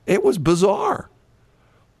 hours. It was bizarre.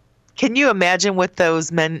 Can you imagine what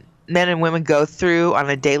those men and women go through on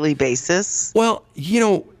a daily basis? Well,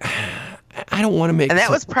 I don't want to make... And that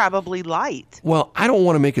was probably light. Well, I don't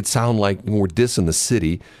want to make it sound like we're dissing the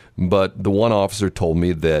city, but the one officer told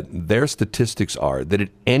me that their statistics are that at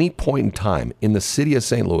any point in time in the city of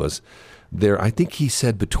St. Louis, I think he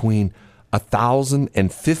said between 1,000 and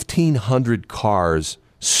 1,500 cars,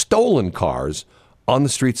 stolen cars, on the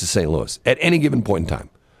streets of St. Louis at any given point in time.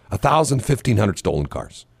 1,000, 1,500 stolen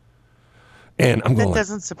cars. And I'm going that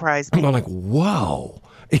doesn't surprise me. I'm going like, wow.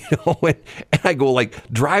 And I go like,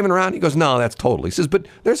 driving around? He goes, no, that's total. He says, but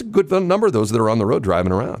there's a good number of those that are on the road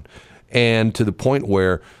driving around. And to the point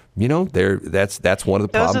where, that's one of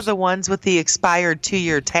the problems. Those are the ones with the expired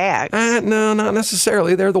 2-year tags. No, not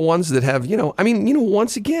necessarily. They're the ones that have,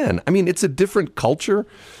 once again, it's a different culture.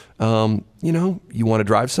 You want to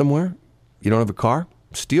drive somewhere, you don't have a car,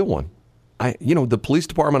 steal one. The police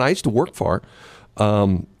department I used to work for,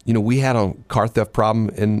 we had a car theft problem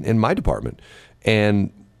in my department,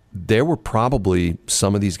 and there were probably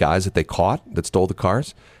some of these guys that they caught that stole the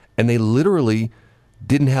cars, and they literally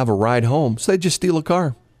didn't have a ride home, so they just steal a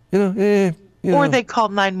car. Or they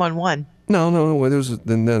called 911. No.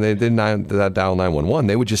 They didn't dial 911.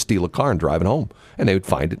 They would just steal a car and drive it home, and they would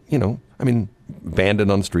find it. Abandoned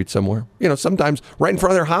on the street somewhere. Sometimes right in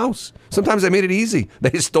front of their house. Sometimes they made it easy.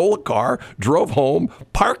 They stole a car, drove home,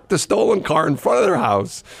 parked the stolen car in front of their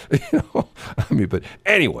house. But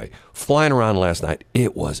anyway, flying around last night,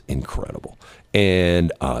 it was incredible.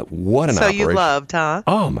 And what an operation. So you loved, huh?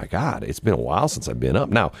 Oh my God, it's been a while since I've been up.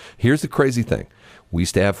 Now, here's the crazy thing. We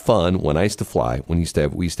used to have fun when I used to fly. We used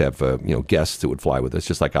to have guests that would fly with us,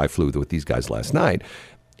 just like I flew with these guys last night,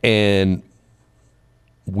 and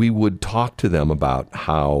we would talk to them about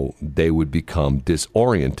how they would become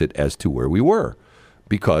disoriented as to where we were.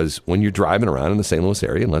 Because when you're driving around in the St. Louis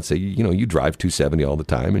area, and let's say, you drive 270 all the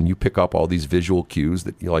time, and you pick up all these visual cues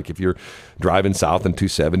that, like if you're driving south on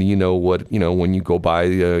 270, when you go by,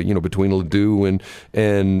 between Ladue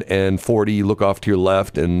and 40, you look off to your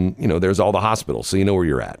left, and, there's all the hospitals, so you know where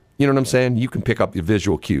you're at. You know what I'm saying? You can pick up your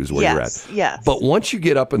visual cues where you're at. Yes. But once you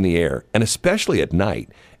get up in the air, and especially at night,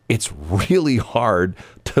 it's really hard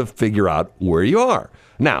to figure out where you are.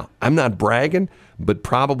 Now, I'm not bragging, but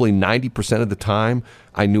probably 90% of the time,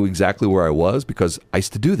 I knew exactly where I was because I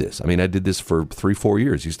used to do this. I did this for 3-4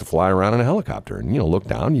 years. I used to fly around in a helicopter and, look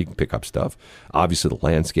down, you can pick up stuff. Obviously, the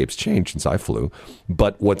landscape's changed since I flew.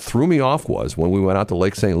 But what threw me off was when we went out to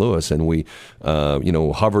Lake St. Louis and we,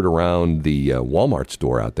 hovered around the Walmart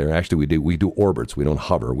store out there. Actually, we do orbits. We don't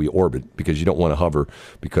hover. We orbit because you don't want to hover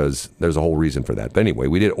because there's a whole reason for that. But anyway,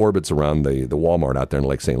 we did orbits around the Walmart out there in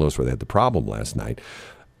Lake St. Louis where they had the problem last night.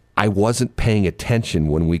 I wasn't paying attention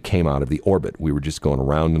when we came out of the orbit. We were just going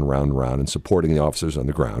around and around and around and supporting the officers on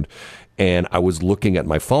the ground. And I was looking at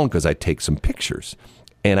my phone because I take some pictures.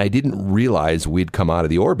 And I didn't realize we'd come out of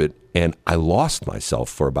the orbit. And I lost myself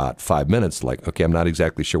for about 5 minutes. Like, okay, I'm not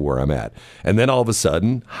exactly sure where I'm at. And then all of a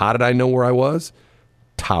sudden, how did I know where I was?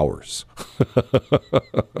 Towers.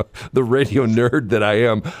 The radio nerd that I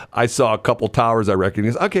am, I saw a couple towers I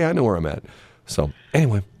recognized. Okay, I know where I'm at. So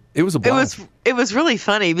anyway. It was a blast. It was really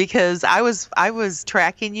funny because I was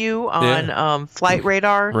tracking you on flight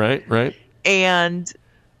radar. Right. And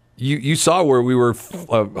You saw where we were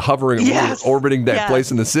hovering, Yes. we were orbiting that Yes.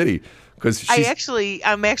 place in the city. Because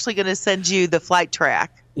I'm actually going to send you the flight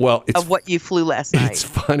track well, it's of what you flew last night. It's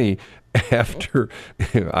funny. After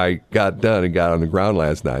I got done and got on the ground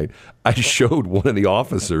last night, I showed one of the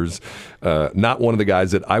officers, not one of the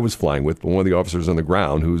guys that I was flying with, but one of the officers on the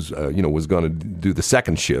ground who's, was going to do the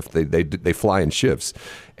second shift. They fly in shifts,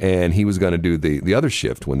 and he was going to do the other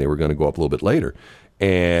shift when they were going to go up a little bit later.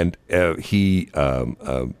 And I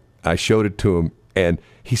showed it to him, and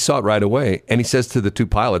he saw it right away, and he says to the two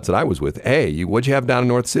pilots that I was with, "Hey, what'd you have down in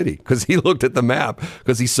North City?" Because he looked at the map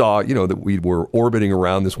because he saw, that we were orbiting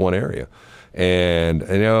around this one area, and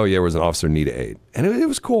there was an officer in need of aid, and it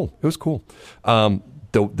was cool. It was cool.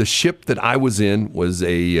 The ship that I was in was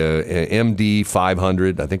a MD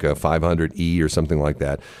 500, I think a 500E or something like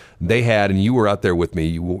that. They had, and you were out there with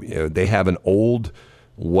me. They have an old,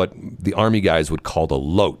 what the Army guys would call a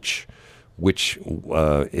loach, which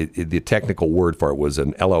the technical word for it was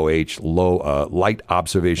an LOH, light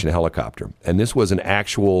observation helicopter. And this was an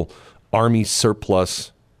actual Army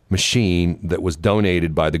surplus machine that was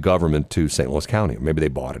donated by the government to St. Louis County. Maybe they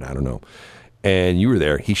bought it, I don't know. And you were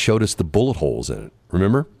there. He showed us the bullet holes in it.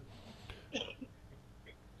 Remember?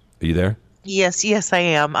 Are you there? Yes, I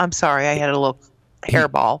am. I'm sorry, I had a little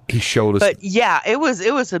hairball. He showed us. But yeah, it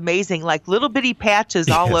was amazing. Like little bitty patches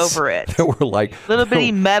all over it. There were like Little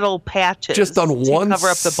bitty metal patches just on one to cover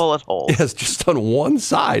up the bullet holes. Yes, just on one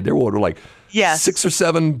side there were like 6 or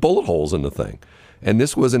 7 bullet holes in the thing. And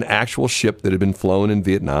this was an actual ship that had been flown in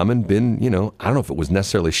Vietnam and been, I don't know if it was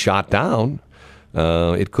necessarily shot down.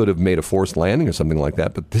 It could have made a forced landing or something like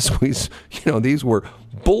that. But this was, these were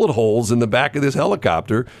bullet holes in the back of this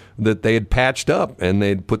helicopter that they had patched up, and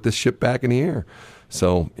they'd put this ship back in the air.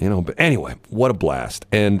 So, but anyway, what a blast.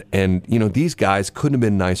 And these guys couldn't have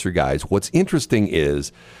been nicer guys. What's interesting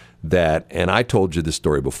is that, and I told you this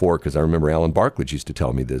story before because I remember Alan Barclage used to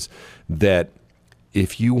tell me this, that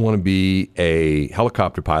if you want to be a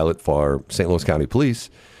helicopter pilot for St. Louis County Police,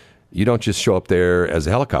 you don't just show up there as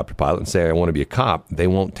a helicopter pilot and say, I want to be a cop. They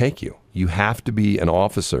won't take you. You have to be an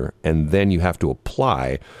officer, and then you have to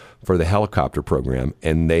apply for the helicopter program.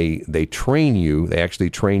 And they train you. They actually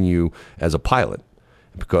train you as a pilot.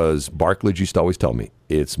 Because Barclage used to always tell me,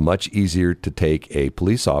 it's much easier to take a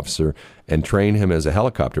police officer and train him as a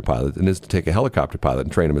helicopter pilot than it is to take a helicopter pilot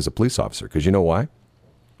and train him as a police officer. Because you know why?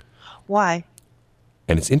 Why?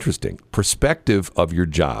 And it's interesting. Perspective of your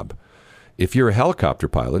job. If you're a helicopter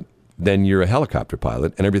pilot, then you're a helicopter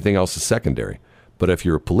pilot and everything else is secondary. But if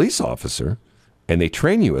you're a police officer and they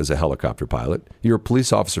train you as a helicopter pilot, you're a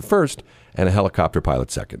police officer first and a helicopter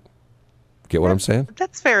pilot second. Get what I'm saying?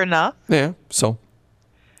 That's fair enough. Yeah, so...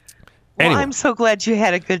 Well, Anyway. I'm so glad you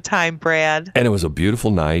had a good time, Brad. And it was a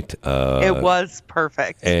beautiful night. It was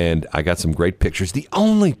perfect. And I got some great pictures. The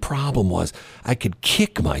only problem was I could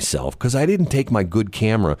kick myself because I didn't take my good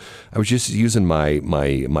camera. I was just using my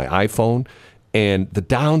iPhone. And the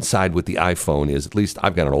downside with the iPhone is, at least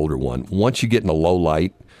I've got an older one, once you get in a low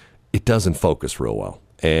light, it doesn't focus real well.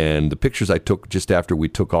 And the pictures I took just after we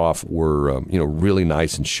took off were, really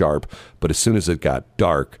nice and sharp. But as soon as it got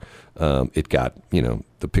dark, it got,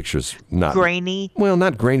 the pictures not grainy. Well,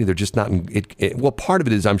 not grainy. They're just not. Well, part of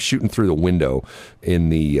it is I'm shooting through the window in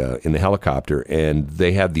the helicopter, and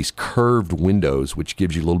they have these curved windows, which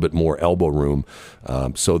gives you a little bit more elbow room.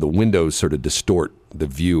 So the windows sort of distort the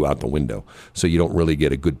view out the window, so you don't really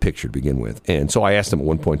get a good picture to begin with. And so I asked them at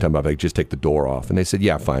one point in time if I could just take the door off, and they said,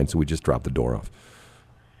 "Yeah, fine." So we just dropped the door off.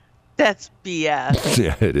 That's BS.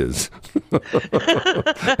 Yeah, it is.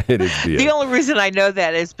 It is BS. The only reason I know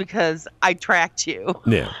that is because I tracked you.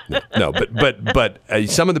 Yeah, no, but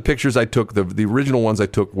some of the pictures I took, the original ones I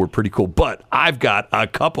took were pretty cool. But I've got a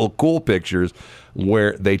couple cool pictures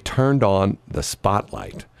where they turned on the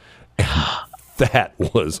spotlight. That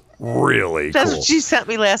was really That's cool. what you sent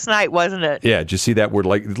me last night, wasn't it? Yeah, did you see that? Where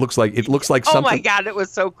it looks like Oh something. my God, it was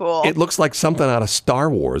so cool. It looks like something out of Star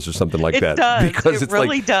Wars or something like that. It does. Because It it's really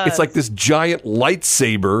like does. it's like this giant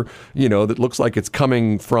lightsaber, that looks like it's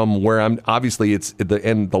coming from where I'm. Obviously,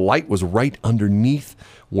 and the light was right underneath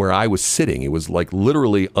where I was sitting. It was like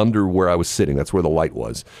literally under where I was sitting. That's where the light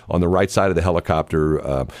was on the right side of the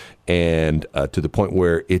helicopter, and to the point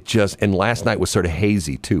where it just. And last night was sort of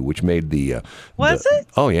hazy too, which made the. Was it?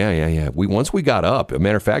 Oh yeah. Once we got up, as a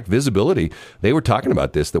matter of fact, visibility. They were talking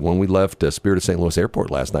about this, that when we left Spirit of St. Louis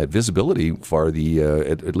Airport last night, visibility for the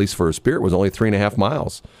at least for Spirit was only 3.5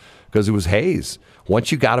 miles. because it was haze.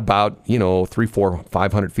 Once you got about 300, 400,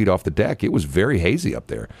 500 feet off the deck, it was very hazy up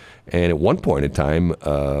there. And at one point in time,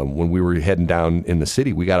 when we were heading down in the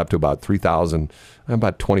city, we got up to about 3,000,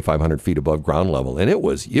 about 2,500 feet above ground level, and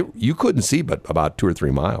you couldn't see but about 2 or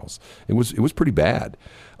 3 miles. It was pretty bad.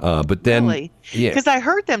 But then, Really? yeah, Because I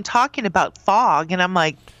heard them talking about fog, and I'm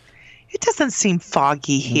like, it doesn't seem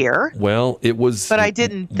foggy here. well, it was. But I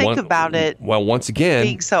didn't think about it Well, once again,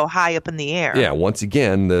 being so high up in the air. yeah, once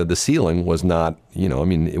again, the ceiling was not,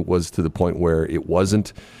 it was to the point where it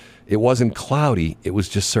wasn't cloudy. It was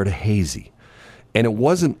just sort of hazy. And it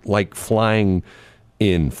wasn't like flying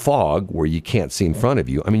in fog where you can't see in front of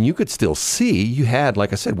you. I mean, you could still see. You had,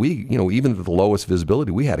 like I said, even at the lowest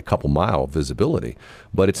visibility, we had a couple mile visibility.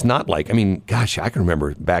 But it's not like, gosh, I can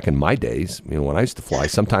remember back in my days, when I used to fly,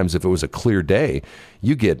 sometimes if it was a clear day,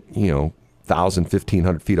 you get, 1,000,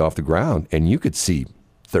 1,500 feet off the ground and you could see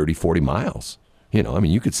 30, 40 miles.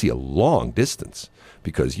 You could see a long distance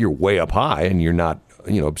because you're way up high and you're not,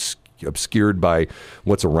 obscured by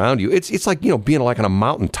what's around you. It's like, being like on a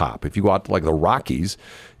mountaintop. If you go out to like the Rockies,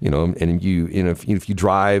 and if you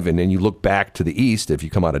drive and then you look back to the east, if you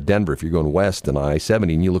come out of Denver, if you're going west on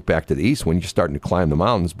I-70 and you look back to the east, when you're starting to climb the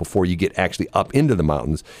mountains, before you get actually up into the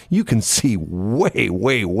mountains, you can see way,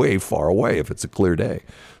 way, way far away if it's a clear day.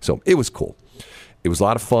 So it was cool. It was a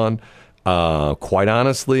lot of fun. Quite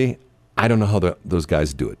honestly, I don't know how those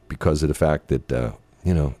guys do it because of the fact that,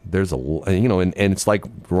 there's and it's like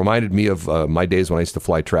reminded me of my days when I used to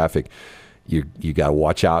fly traffic. You got to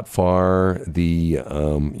watch out for the,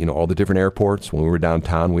 all the different airports. When we were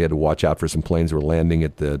downtown, we had to watch out for some planes that were landing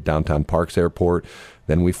at the downtown Parks Airport.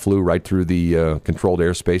 Then we flew right through the controlled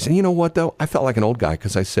airspace. And you know what, though? I felt like an old guy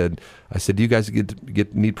because I said, do you guys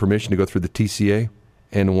need permission to go through the TCA?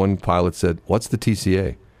 And one pilot said, what's the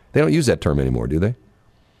TCA? They don't use that term anymore, do they?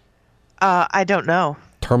 I don't know.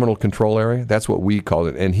 Terminal control area. That's what we called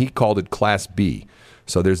it. And he called it Class B.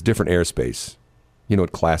 So there's different airspace. You know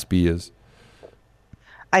what Class B is?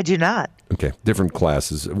 I do not. Okay, different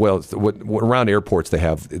classes. Well, what around airports they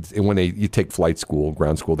have, when you take flight school,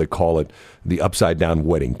 ground school, they call it the upside down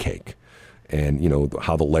wedding cake. And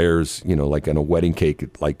how the layers, like in a wedding cake,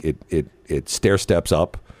 it stair steps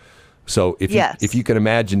up. So if you can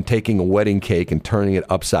imagine taking a wedding cake and turning it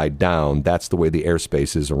upside down, that's the way the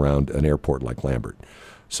airspace is around an airport like Lambert.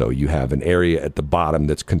 So you have an area at the bottom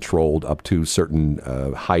that's controlled up to certain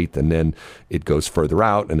height, and then it goes further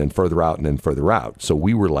out, and then further out, and then further out. So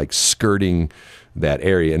we were like skirting that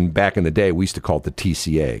area. And back in the day, we used to call it the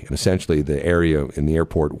TCA. And essentially the area in the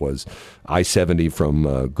airport was I-70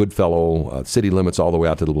 from Goodfellow city limits all the way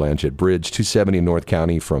out to the Blanchette Bridge, 270 in North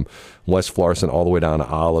County from West Florissant all the way down to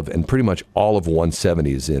Olive, and pretty much all of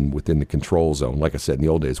 170 is within the control zone. Like I said, in the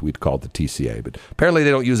old days, we'd call it the TCA. But apparently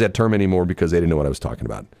they don't use that term anymore because they didn't know what I was talking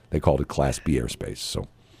about. They called it Class B airspace. So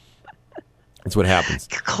that's what happens.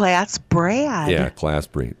 Class Brad. Yeah, Class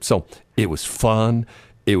B. So it was fun.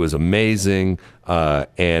 It was amazing,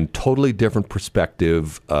 and totally different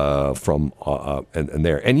perspective from and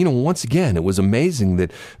there. And once again, it was amazing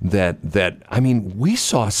that we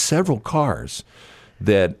saw several cars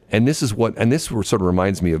and this sort of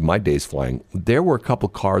reminds me of my days flying. There were a couple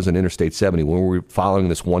cars on Interstate 70 when we were following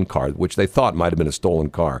this one car, which they thought might have been a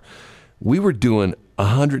stolen car. We were doing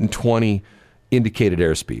 120 indicated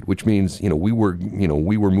airspeed, which means we were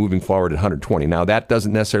moving forward at 120. Now that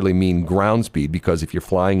doesn't necessarily mean ground speed, because if you're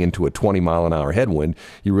flying into a 20 mile an hour headwind,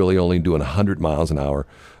 you're really only doing 100 miles an hour.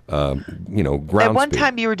 Ground At one speed.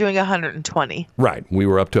 time, you were doing 120. Right, we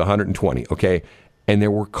were up to 120. Okay, and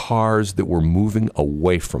there were cars that were moving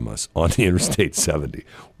away from us on the Interstate 70.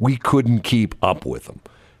 We couldn't keep up with them,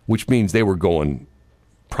 which means they were going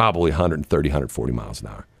probably 130, 140 miles an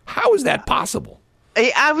hour. How is that possible?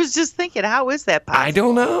 I was just thinking, how is that possible? I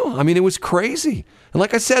don't know. It was crazy. And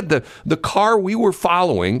like I said, the car we were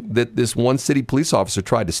following that this one city police officer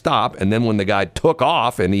tried to stop, and then when the guy took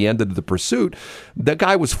off and he ended the pursuit, the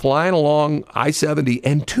guy was flying along I-70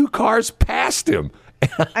 and two cars passed him.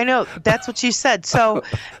 I know, that's what you said. So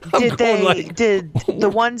did the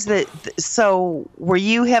ones were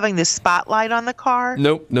you having the spotlight on the car?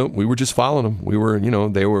 Nope. We were just following them. We were,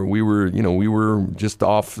 we were just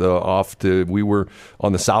we were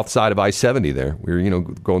on the south side of I-70 there. We were,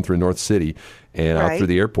 going through North City and out through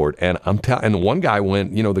the airport. And and one guy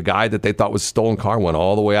went, the guy that they thought was a stolen car went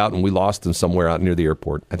all the way out, and we lost him somewhere out near the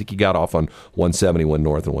airport. I think he got off on 170, went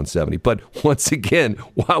north on 170. But once again,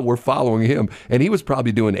 while we're following him, and he was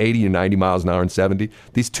probably doing 80 or 90 miles an hour in 70,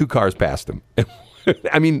 these two cars passed him.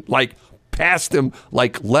 Passed him,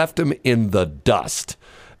 left him in the dust.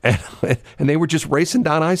 And they were just racing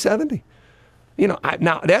down I-70.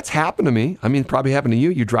 Now that's happened to me. I mean, it probably happened to you.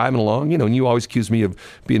 You're driving along, and you always accuse me of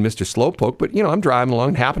being Mr. Slowpoke, but I'm driving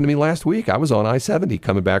along. It happened to me last week. I was on I-70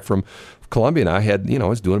 coming back from Columbia, and I had, I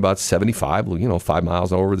was doing about 75, 5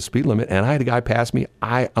 miles over the speed limit, and I had a guy pass me.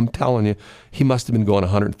 I'm telling you, he must have been going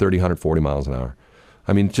 130, 140 miles an hour.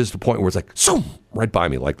 I mean, just the point where it's like, zoom, right by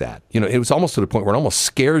me like that. It was almost to the point where it almost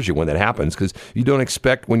scares you when that happens, because you don't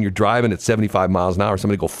expect when you're driving at 75 miles an hour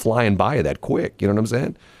somebody to go flying by you that quick. You know what I'm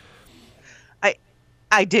saying?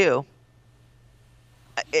 I do.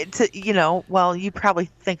 It's well, you probably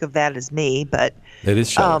think of that as me, but it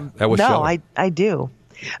is Shelley. That was no, Shelley. I do.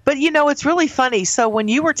 But it's really funny. So when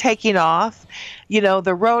you were taking off,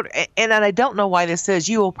 the road, and I don't know why this is.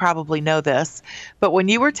 You will probably know this, but when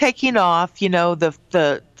you were taking off,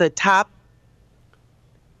 the top,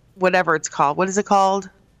 whatever it's called, what is it called?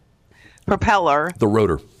 Propeller. The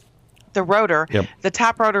rotor. The rotor. Yep. The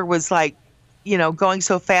top rotor was like, going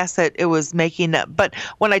so fast that it was making up. But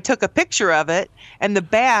when I took a picture of it, and the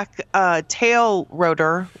back tail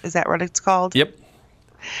rotor, is that what it's called? Yep.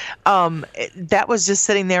 That was just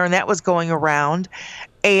sitting there, and that was going around.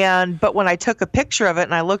 But when I took a picture of it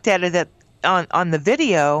and I looked at it on the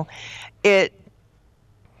video, it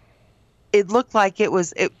looked like it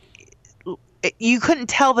was you couldn't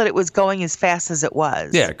tell that it was going as fast as it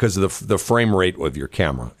was. Yeah, because of the frame rate of your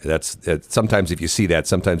camera. That's sometimes if you see that,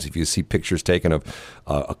 sometimes if you see pictures taken of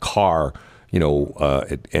a car,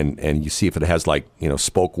 and you see if it has like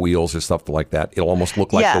spoke wheels or stuff like that, it'll almost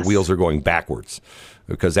look like the wheels are going backwards,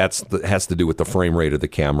 because has to do with the frame rate of the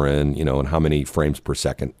camera and and how many frames per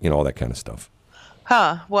second, all that kind of stuff.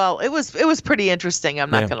 Huh. Well, it was pretty interesting.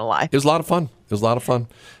 I'm not going to lie. It was a lot of fun.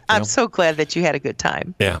 I'm so glad that you had a good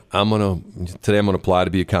time. Yeah. Today I'm gonna apply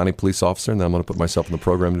to be a county police officer, and then I'm gonna put myself in the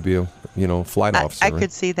program to be a flight officer. I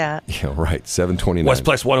could see that. Yeah, right. 729.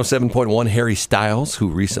 Westplex 107.1. Harry Styles, who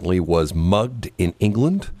recently was mugged in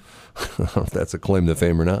England. I don't know if that's a claim to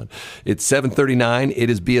fame or not. It's 7:39. It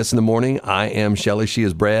is BS in the Morning. I am Shelley. She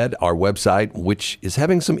is Brad. Our website, which is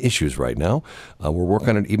having some issues right now. We're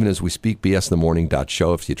working on it even as we speak,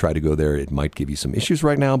 bsinthemorning.show. If you try to go there, it might give you some issues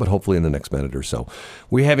right now, but hopefully in the next minute or so.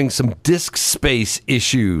 We're having some disk space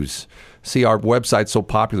issues. See, our website's so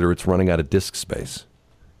popular, it's running out of disk space.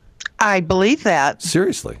 I believe that.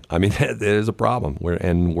 Seriously. I mean, it is a problem.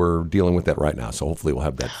 We're dealing with that right now. So hopefully we'll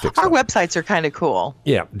have that fixed. Our websites are kind of cool.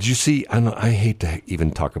 Yeah. Did you see? I hate to even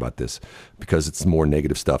talk about this because it's more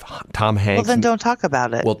negative stuff. Tom Hanks. Well, then don't talk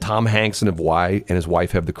about it. Well, Tom Hanks and his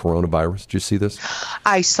wife have the coronavirus. Did you see this?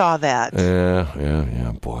 I saw that.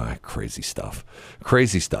 Yeah. Boy, crazy stuff.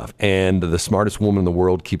 And the smartest woman in the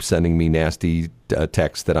world keeps sending me nasty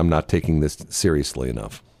texts that I'm not taking this seriously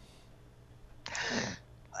enough.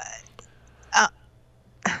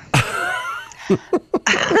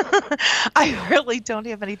 I really don't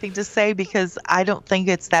have anything to say because I don't think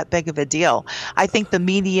it's that big of a deal. I think the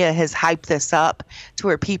media has hyped this up to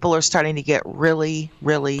where people are starting to get really,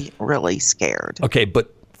 really, really scared. Okay,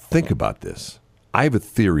 but think about this. I have a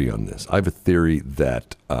theory on this. I have a theory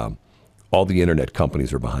that all the internet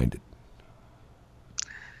companies are behind it.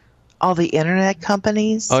 All the internet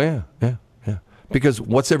companies? Oh, yeah. Because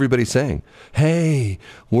what's everybody saying? Hey,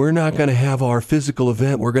 we're not going to have our physical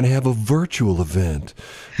event. We're going to have a virtual event.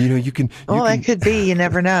 You can. That could be. You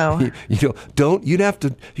never know. You don't have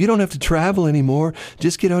to travel anymore.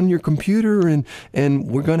 Just get on your computer and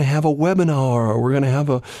we're going to have a webinar, or we're going to have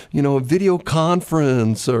a video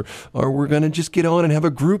conference, or we're going to just get on and have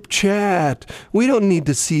a group chat. We don't need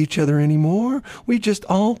to see each other anymore. We just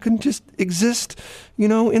all can just exist,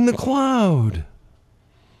 in the cloud.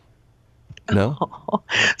 No.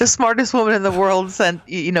 The smartest woman in the world sent,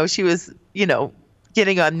 she was,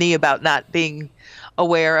 getting on me about not being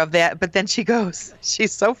aware of that. But then she goes,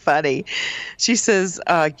 she's so funny. She says,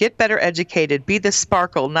 get better educated. Be the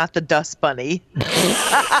sparkle, not the dust bunny.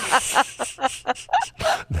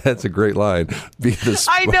 That's a great line. Be the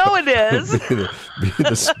I know it is. be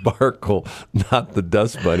the sparkle, not the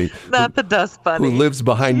dust bunny. Not the dust bunny. Who lives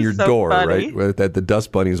behind She's your so door, funny. right? That the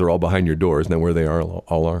dust bunnies are all behind your door. Isn't that where they all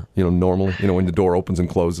are? Normally, when the door opens and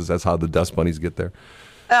closes, that's how the dust bunnies get there.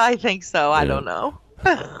 I think so. I don't know.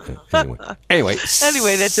 Anyway,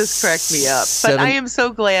 that just cracked me up. But I am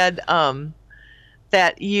so glad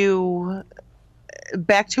that you,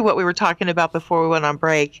 back to what we were talking about before we went on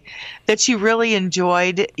break, that you really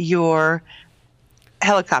enjoyed your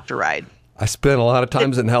helicopter ride. I spent a lot of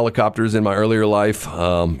times in helicopters in my earlier life,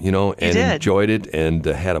 and enjoyed it and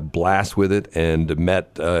had a blast with it, and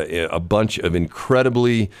met a bunch of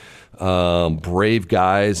incredibly brave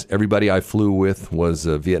guys. Everybody I flew with was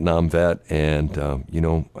a Vietnam vet, and I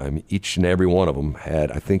mean, each and every one of them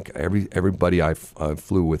had. I think everybody I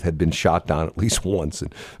flew with had been shot down at least once in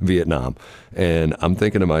Vietnam, and I'm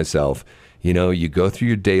thinking to myself, you go through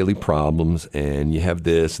your daily problems, and you have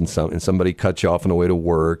this, and somebody cuts you off on the way to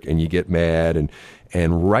work, and you get mad,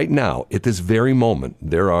 and right now, at this very moment,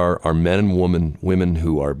 there are men and women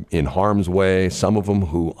who are in harm's way. Some of them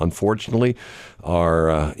who, unfortunately,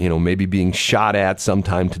 are maybe being shot at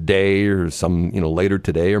sometime today, or some later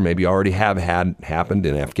today, or maybe already have happened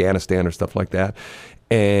in Afghanistan or stuff like that.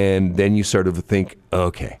 And then you sort of think,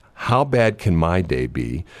 okay, how bad can my day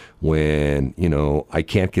be when, I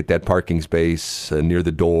can't get that parking space near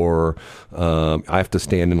the door? I have to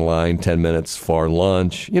stand in line 10 minutes for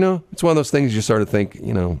lunch. It's one of those things you sort of think,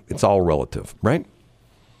 it's all relative, right?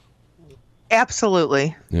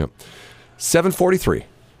 Absolutely. Yeah. 743.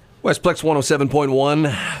 Westplex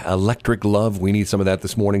 107.1, Electric Love. We need some of that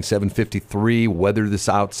this morning. 7:53, weather this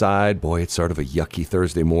outside. Boy, it's sort of a yucky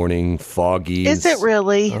Thursday morning, foggy. Is it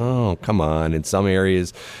really? Oh, come on. In some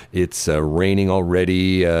areas, it's raining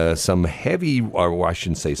already. Some heavy, or I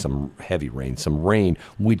shouldn't say some heavy rain, some rain,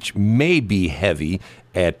 which may be heavy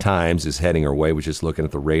at times, is heading our way. We're just looking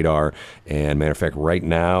at the radar. And matter of fact, right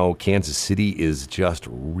now, Kansas City is just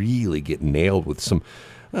really getting nailed with some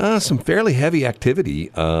fairly heavy activity,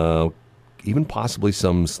 even possibly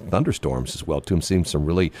some thunderstorms as well, too. I'm seeing some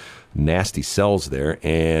really nasty cells there.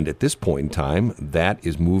 And at this point in time, that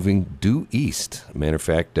is moving due east. Matter of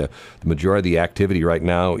fact, the majority of the activity right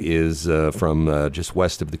now is from just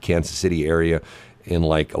west of the Kansas City area in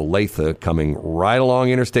like Olathe, coming right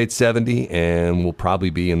along Interstate 70, and will probably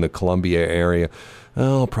be in the Columbia area.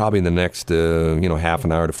 Probably in the next, half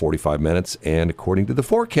an hour to 45 minutes. And according to the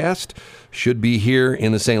forecast, should be here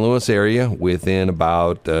in the St. Louis area within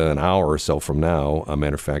about an hour or so from now.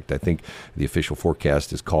 Matter of fact, I think the official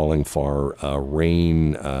forecast is calling for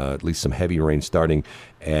rain, at least some heavy rain starting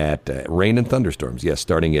at rain and thunderstorms. Yes,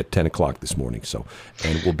 starting at 10 o'clock this morning.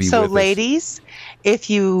 And we'll be so with ladies, if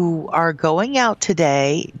you are going out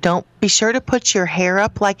today, don't be sure to put your hair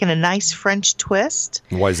up like in a nice French twist.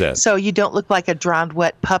 Why is that? So you don't look like a drowned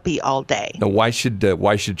wet puppy all day. Now, why should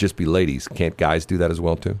it just be ladies? Can't guys do that as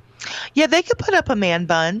well too? Yeah, they could put up a man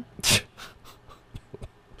bun.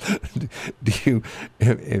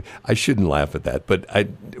 I shouldn't laugh at that, but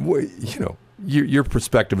your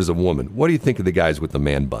perspective as a woman, what do you think of the guys with the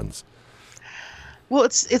man buns? Well,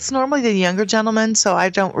 it's normally the younger gentlemen, so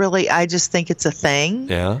I just think it's a thing.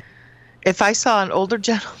 Yeah. If I saw an older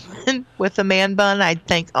gentleman with a man bun, I'd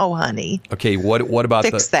think, "Oh, honey." Okay, what about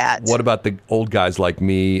fix that? What about the old guys like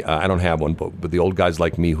me? I don't have one, but the old guys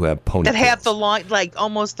like me who have ponytails. That have the long,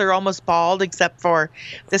 they're almost bald, except for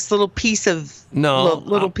this little piece of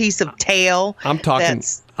piece of tail. I'm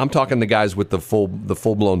talking the guys with the full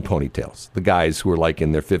blown ponytails. The guys who are like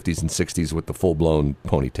in their 50s and 60s with the full blown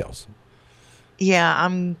ponytails. Yeah,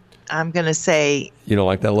 I'm gonna say. You don't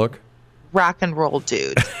like that look? Rock and roll,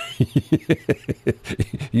 dude.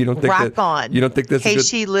 You don't think rock on? You don't think that's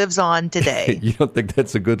she lives on today? You don't think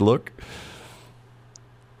that's a good look?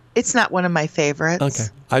 It's not one of my favorites. Okay,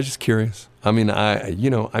 I was just curious. I mean,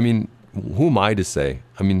 who am I to say?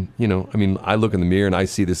 I look in the mirror and I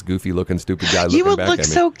see this goofy looking stupid guy looking back at me. You would look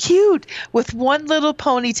so cute with one little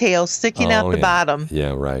ponytail sticking out the bottom.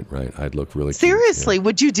 Yeah, right. I'd look really Seriously, cute. Yeah.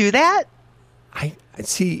 Would you do that? I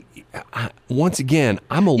see. Once again,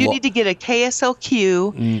 You need to get a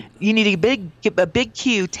KSLQ. You need get a big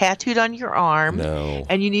Q tattooed on your arm. No.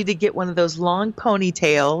 And you need to get one of those long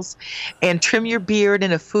ponytails and trim your beard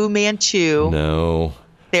in a Fu Manchu. No.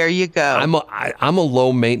 There you go. I'm a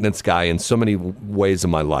low maintenance guy in so many ways in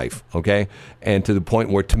my life. Okay, and to the point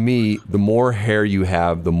where, to me, the more hair you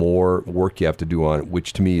have, the more work you have to do on it,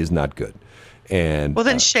 which to me is not good. And well,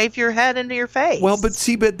 then shave your head into your face. Well, but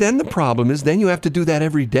then the problem is, then you have to do that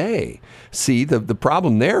every day. See, the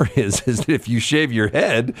problem there is that if you shave your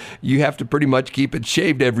head, you have to pretty much keep it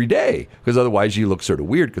shaved every day, because otherwise you look sort of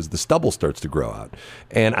weird because the stubble starts to grow out.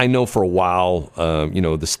 And I know for a while,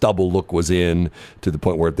 the stubble look was in, to the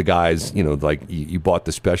point where the guys, like you bought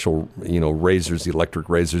the special, razors, the electric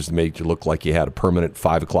razors that make you look like you had a permanent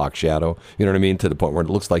 5 o'clock shadow. You know what I mean? To the point where it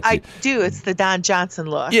looks like I do. It's the Don Johnson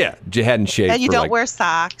look. Yeah, you hadn't shaved. And you don't wear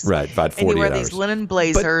socks. Right, about 48 hours. And you wear hours. these linen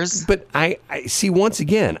blazers. But I see, once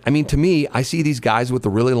again, to me, I see these guys with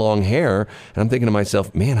the really long hair, and I'm thinking to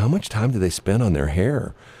myself, man, how much time do they spend on their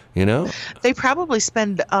hair? They probably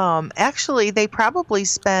spend, they probably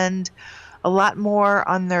spend a lot more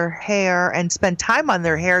on their hair and spend time on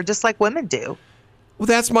their hair, just like women do. Well,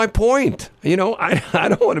 that's my point. I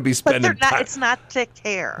don't want to be But spending time. it's not thick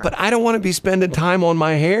hair. But I don't want to be spending time on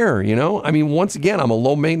my hair, I mean, once again, I'm a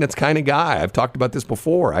low maintenance kind of guy. I've talked about this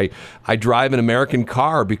before. I drive an American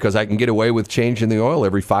car because I can get away with changing the oil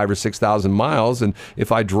every 5,000 or 6,000 miles. And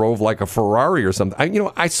if I drove like a Ferrari or something,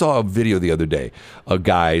 I saw a video the other day. A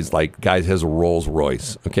guy has a Rolls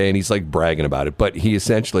Royce, okay, and he's like bragging about it. But he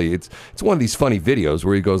essentially, it's one of these funny videos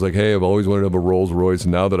where he goes like, "Hey, I've always wanted to have a Rolls Royce,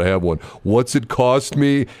 and now that I have one, what's it cost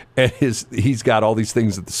me?" And he's got all these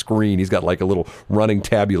things at the screen. He's got like a little running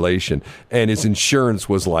tabulation, and his insurance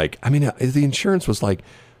was like, the insurance was like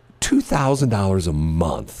 $2,000 a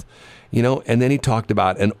month, and then he talked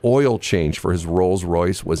about an oil change for his Rolls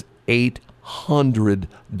Royce was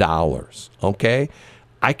 $800. Okay,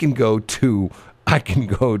 I can go to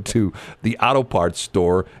the auto parts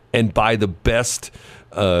store and buy the best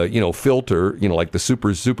filter, like the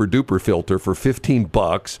super duper filter for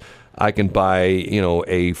 $15. I can buy,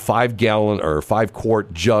 a 5-gallon or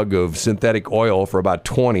 5-quart jug of synthetic oil for about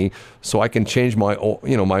 $20, so I can change my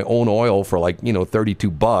own oil for like,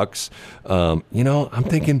 $32. I'm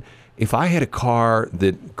thinking, if I had a car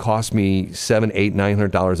that cost me $700, $800,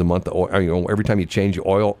 $900 a month, every time you change the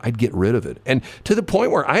oil, I'd get rid of it. And to the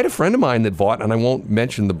point where I had a friend of mine that bought, and I won't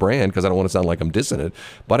mention the brand because I don't want to sound like I'm dissing it,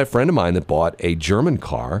 but a friend of mine that bought a German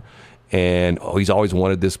car. And he's always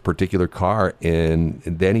wanted this particular car, and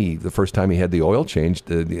then the first time he had the oil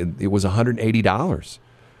changed, it was $180,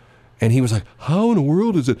 and he was like, "How in the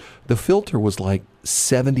world is it?" The filter was like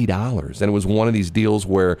 $70, and it was one of these deals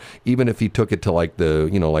where even if he took it to like the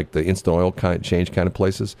instant oil change kind of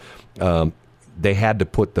places, they had to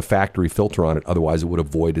put the factory filter on it, otherwise it would have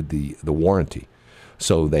voided the warranty.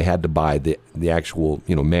 So they had to buy the actual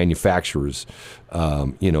manufacturer's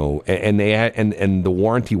and the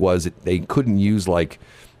warranty was they couldn't use like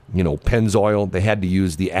Pennzoil. They had to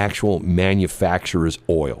use the actual manufacturer's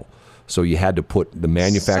oil. So you had to put the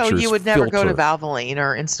manufacturer's filter. So you would never go to Valvoline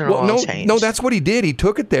or Instant Oil Change? No, that's what he did. He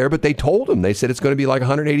took it there, but they told him. They said it's going to be like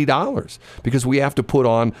 $180 because we have to put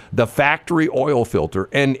on the factory oil filter.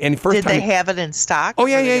 And first did time they have it in stock? Oh,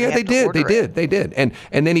 yeah, they did. And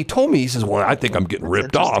then he told me, he says, "Well, I think I'm getting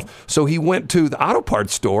ripped off." So he went to the auto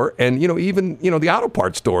parts store, and even the auto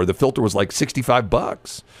parts store, the filter was like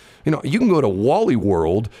 $65. You can go to Wally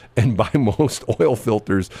World and buy most oil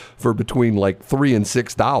filters for between like $3 and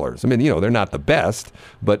 $6. I mean, they're not the best,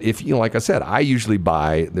 but if like I said, I usually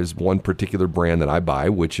buy. There's one particular brand that I buy,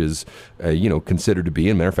 which is considered to be.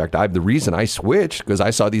 As a matter of fact, the reason I switched because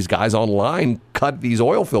I saw these guys online cut these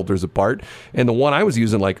oil filters apart, and the one I was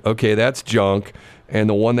using, like, okay, that's junk. And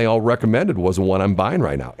the one they all recommended was the one I'm buying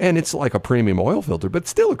right now, and it's like a premium oil filter, but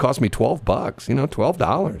still, it cost me $12.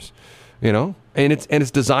 $12. And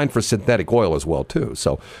it's designed for synthetic oil as well too.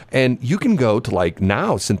 So, and you can go to like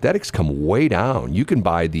now synthetics come way down. You can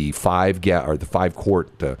buy the 5-quart.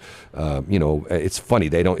 It's funny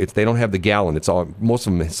they don't have the gallon. It's all most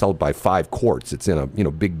of them sold by 5 quarts. It's in a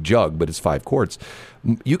big jug, but it's 5 quarts.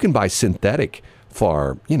 You can buy synthetic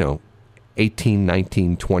for $18,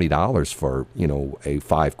 $19, $20 for a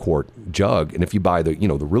 5-quart jug. And if you buy the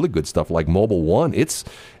the really good stuff like Mobil 1,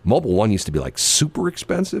 Mobil 1 used to be like super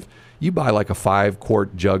expensive. You buy like a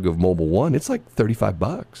 5-quart jug of Mobil 1, it's like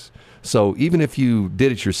 $35. So even if you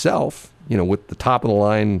did it yourself, with the top of the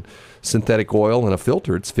line synthetic oil and a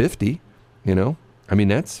filter, it's $50. I mean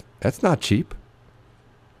that's not cheap.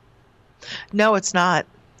 No, it's not.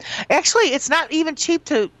 Actually, it's not even cheap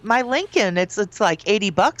to my Lincoln. It's like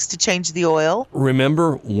 $80 to change the oil.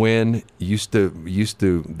 Remember when used to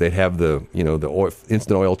they'd have the the oil,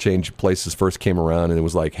 instant oil change places first came around, and it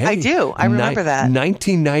was like, hey, I do. I remember that.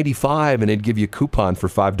 $19.95, and they'd give you a coupon for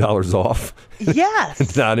 $5 off.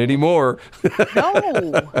 Yes. Not anymore. No,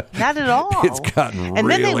 not at all. It's gotten and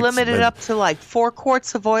then they real limit it expensive. up to like 4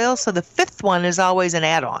 quarts of oil, so the 5th one is always an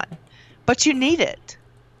add-on. But you need it.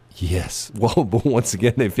 Yes. Well, but once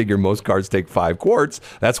again, they figure most cars take 5 quarts.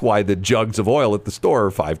 That's why the jugs of oil at the store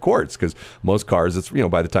are 5 quarts, because most cars, it's,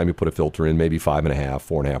 by the time you put a filter in, maybe 5.5,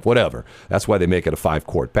 4.5, whatever. That's why they make it a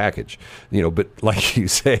 5-quart package. But like you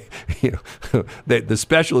say, the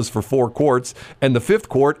special is for 4 quarts, and the 5th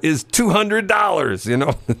quart is $200.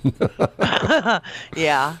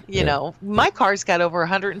 Yeah. My car's got over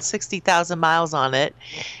 160,000 miles on it,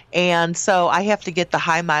 and so I have to get the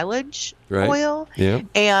high mileage oil. Yeah.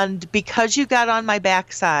 And because you got on my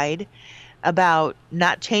backside about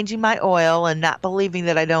not changing my oil and not believing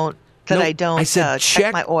that I don't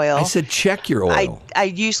check my oil. I said check your oil. I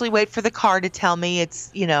usually wait for the car to tell me it's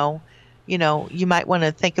you might want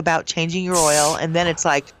to think about changing your oil, and then it's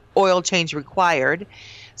like oil change required.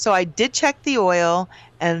 So I did check the oil,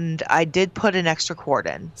 and I did put an extra quart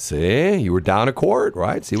in. See, you were down a quart,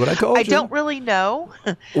 right? See what I told you? I don't really know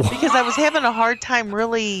because I was having a hard time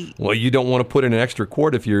really. Well, you don't want to put in an extra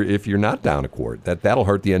quart if you're not down a quart. That'll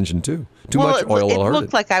hurt the engine too. Too much oil will hurt it. It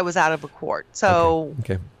looked like I was out of a quart. So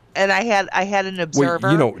okay. And I had an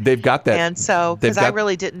observer. Well, they've got that. And so, because I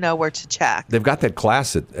really didn't know where to check. They've got that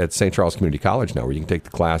class at St. Charles Community College now where you can take the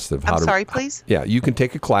class of how to... Sorry, please? Yeah, you can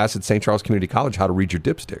take a class at St. Charles Community College how to read your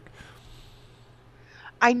dipstick.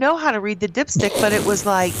 I know how to read the dipstick, but it was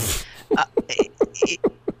like...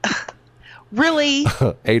 really?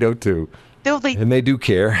 802. And they do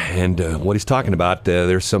care. And what he's talking about,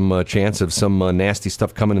 there's some chance of some nasty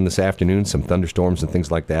stuff coming in this afternoon, some thunderstorms and things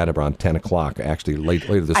like that around 10 o'clock, actually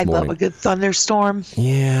later this morning. I love a good thunderstorm.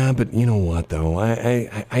 Yeah, but you know what, though?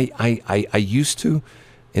 I used to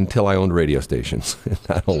until I owned radio stations.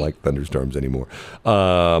 I don't like thunderstorms anymore.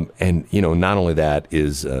 And, not only that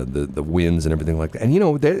is the winds and everything like that. And,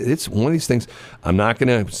 it's one of these things. I'm not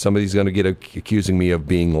going to, somebody's going to get accusing me of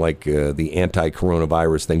being like the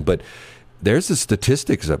anti-coronavirus thing, but there's the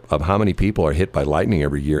statistics of how many people are hit by lightning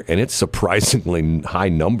every year, and it's surprisingly high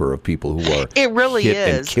number of people who are hit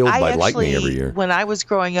and killed by lightning every year. When I was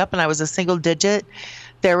growing up and I was a single digit,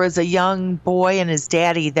 there was a young boy and his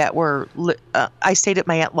daddy that were I stayed at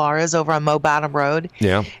my Aunt Laura's over on Mo Bottom Road.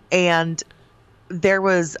 Yeah. And there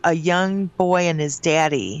was a young boy and his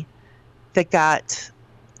daddy that got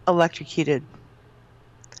electrocuted.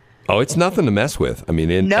 Oh, it's nothing to mess with. I mean,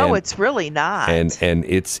 it's really not. And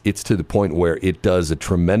it's to the point where it does a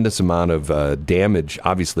tremendous amount of damage.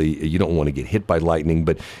 Obviously, you don't want to get hit by lightning,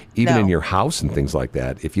 but even in your house and things like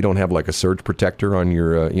that, if you don't have like a surge protector on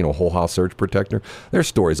your whole house surge protector, there's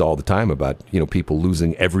stories all the time about people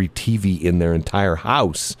losing every TV in their entire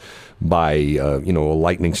house by a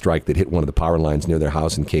lightning strike that hit one of the power lines near their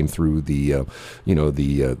house and came through the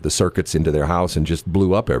circuits into their house and just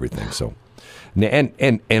blew up everything. So.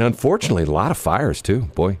 And unfortunately, a lot of fires, too.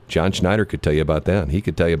 Boy, John Schneider could tell you about that. He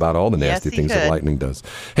could tell you about all the nasty things that lightning does.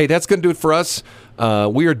 Hey, that's going to do it for us.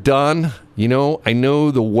 We are done. I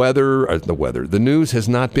know the news has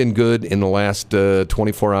not been good in the last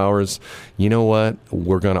 24 hours. You know what?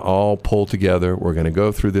 We're going to all pull together. We're going to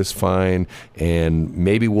go through this fine, and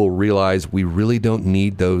maybe we'll realize we really don't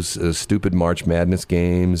need those stupid March Madness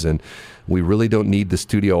games, and we really don't need the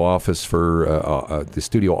studio office for the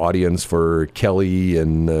studio audience for Kelly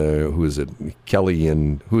and who is it? Kelly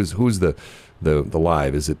and who's the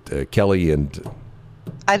live? Is it Kelly and?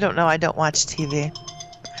 I don't know. I don't watch TV.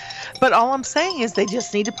 But all I'm saying is they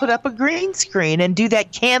just need to put up a green screen and do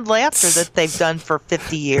that canned laughter that they've done for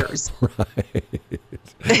 50 years. Right.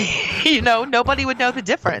 Nobody would know the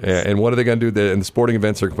difference. Yeah, and what are they going to do? In the sporting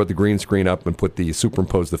events, they're going to put the green screen up and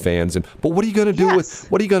superimpose the fans. But what are you going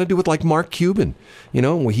to do with like Mark Cuban?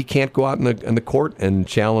 He can't go out in the court and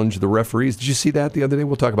challenge the referees. Did you see that the other day?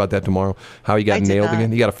 We'll talk about that tomorrow. How he got nailed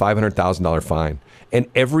again. He got a $500,000 fine, and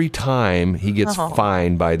every time he gets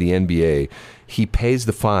fined by the NBA, he pays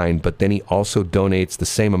the fine, but then he also donates the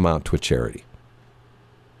same amount to a charity.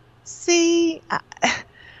 See,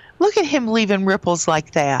 look at him leaving ripples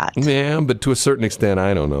like that. Yeah, but to a certain extent,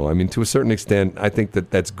 I don't know. I mean, to a certain extent, I think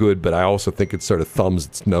that's good, but I also think it sort of thumbs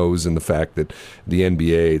its nose in the fact that the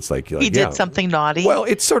NBA, it's like he did something naughty. Well,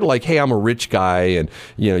 it's sort of like, hey, I'm a rich guy, and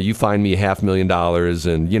you find me $500,000,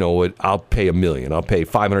 and you know what? I'll pay $1 million. I'll pay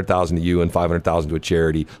 $500,000 to you and $500,000 to a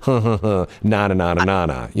charity. Na na na na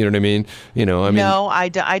na. You know what I mean? No, I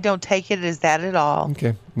don't take it as that at all.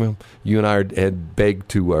 Okay. Well, you and I had begged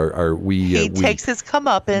to He takes his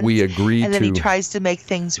comeuppance. We agree and then he tries to make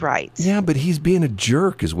things right. Yeah, but he's being a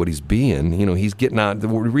jerk, is what he's being. He's getting out. The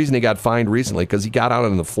reason he got fined recently because he got out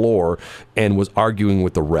on the floor and was arguing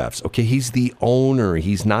with the refs. Okay, he's the owner.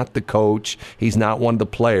 He's not the coach. He's not one of the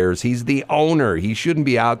players. He's the owner. He shouldn't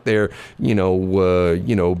be out there, in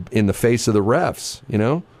the face of the refs.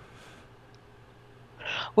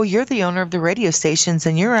 Well, you're the owner of the radio stations,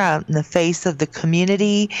 and you're out in the face of the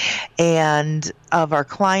community and of our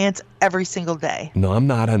clients every single day. No, I'm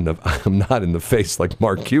not in the face like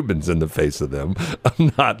Mark Cuban's in the face of them.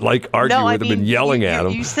 I'm not like arguing with them and yelling at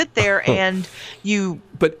them. You sit there and you.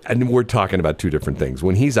 And we're talking about two different things.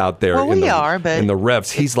 When he's out there in the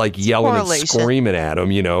refs, he's like yelling and screaming at them,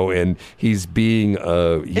 and he's being.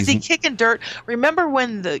 Is he kicking dirt? Remember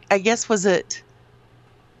when was it?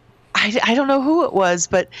 I don't know who it was,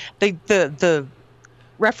 but the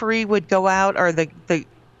referee would go out, or the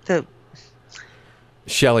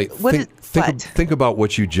Shelley, think about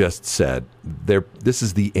what you just said. This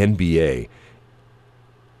is the NBA.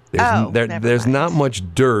 There's mind. not much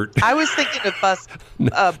dirt. I was thinking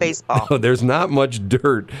of baseball. No, there's not much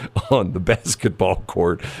dirt on the basketball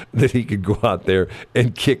court that he could go out there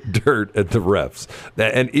and kick dirt at the refs.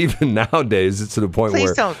 And even nowadays, it's to the point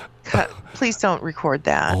where... Please don't record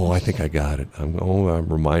that. Oh, I think I got it.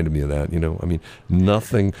 Reminded me of that.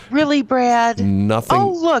 Nothing. Really, Brad? Nothing.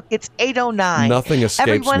 Oh, look, it's 8:09. Nothing escapes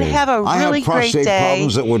Everyone me. have a I have really great prostate day.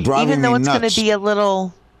 problems that were driving even though me it's going nuts. to be a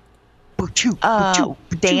little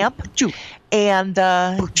damp, and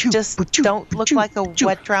just don't look like a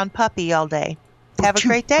wet drowned puppy all day. Have a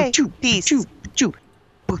great day. Peace.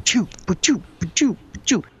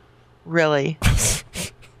 Really?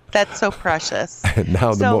 That's so precious.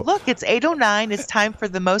 Look, it's 8:09. It's time for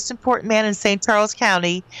the most important man in St. Charles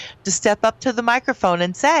County to step up to the microphone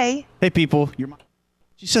and say, "Hey, people,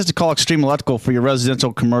 she says to call Extreme Electrical for your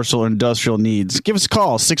residential, commercial, or industrial needs. Give us a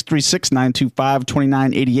call,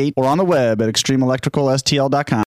 636-925-2988, or on the web at extremeelectricalstl.com.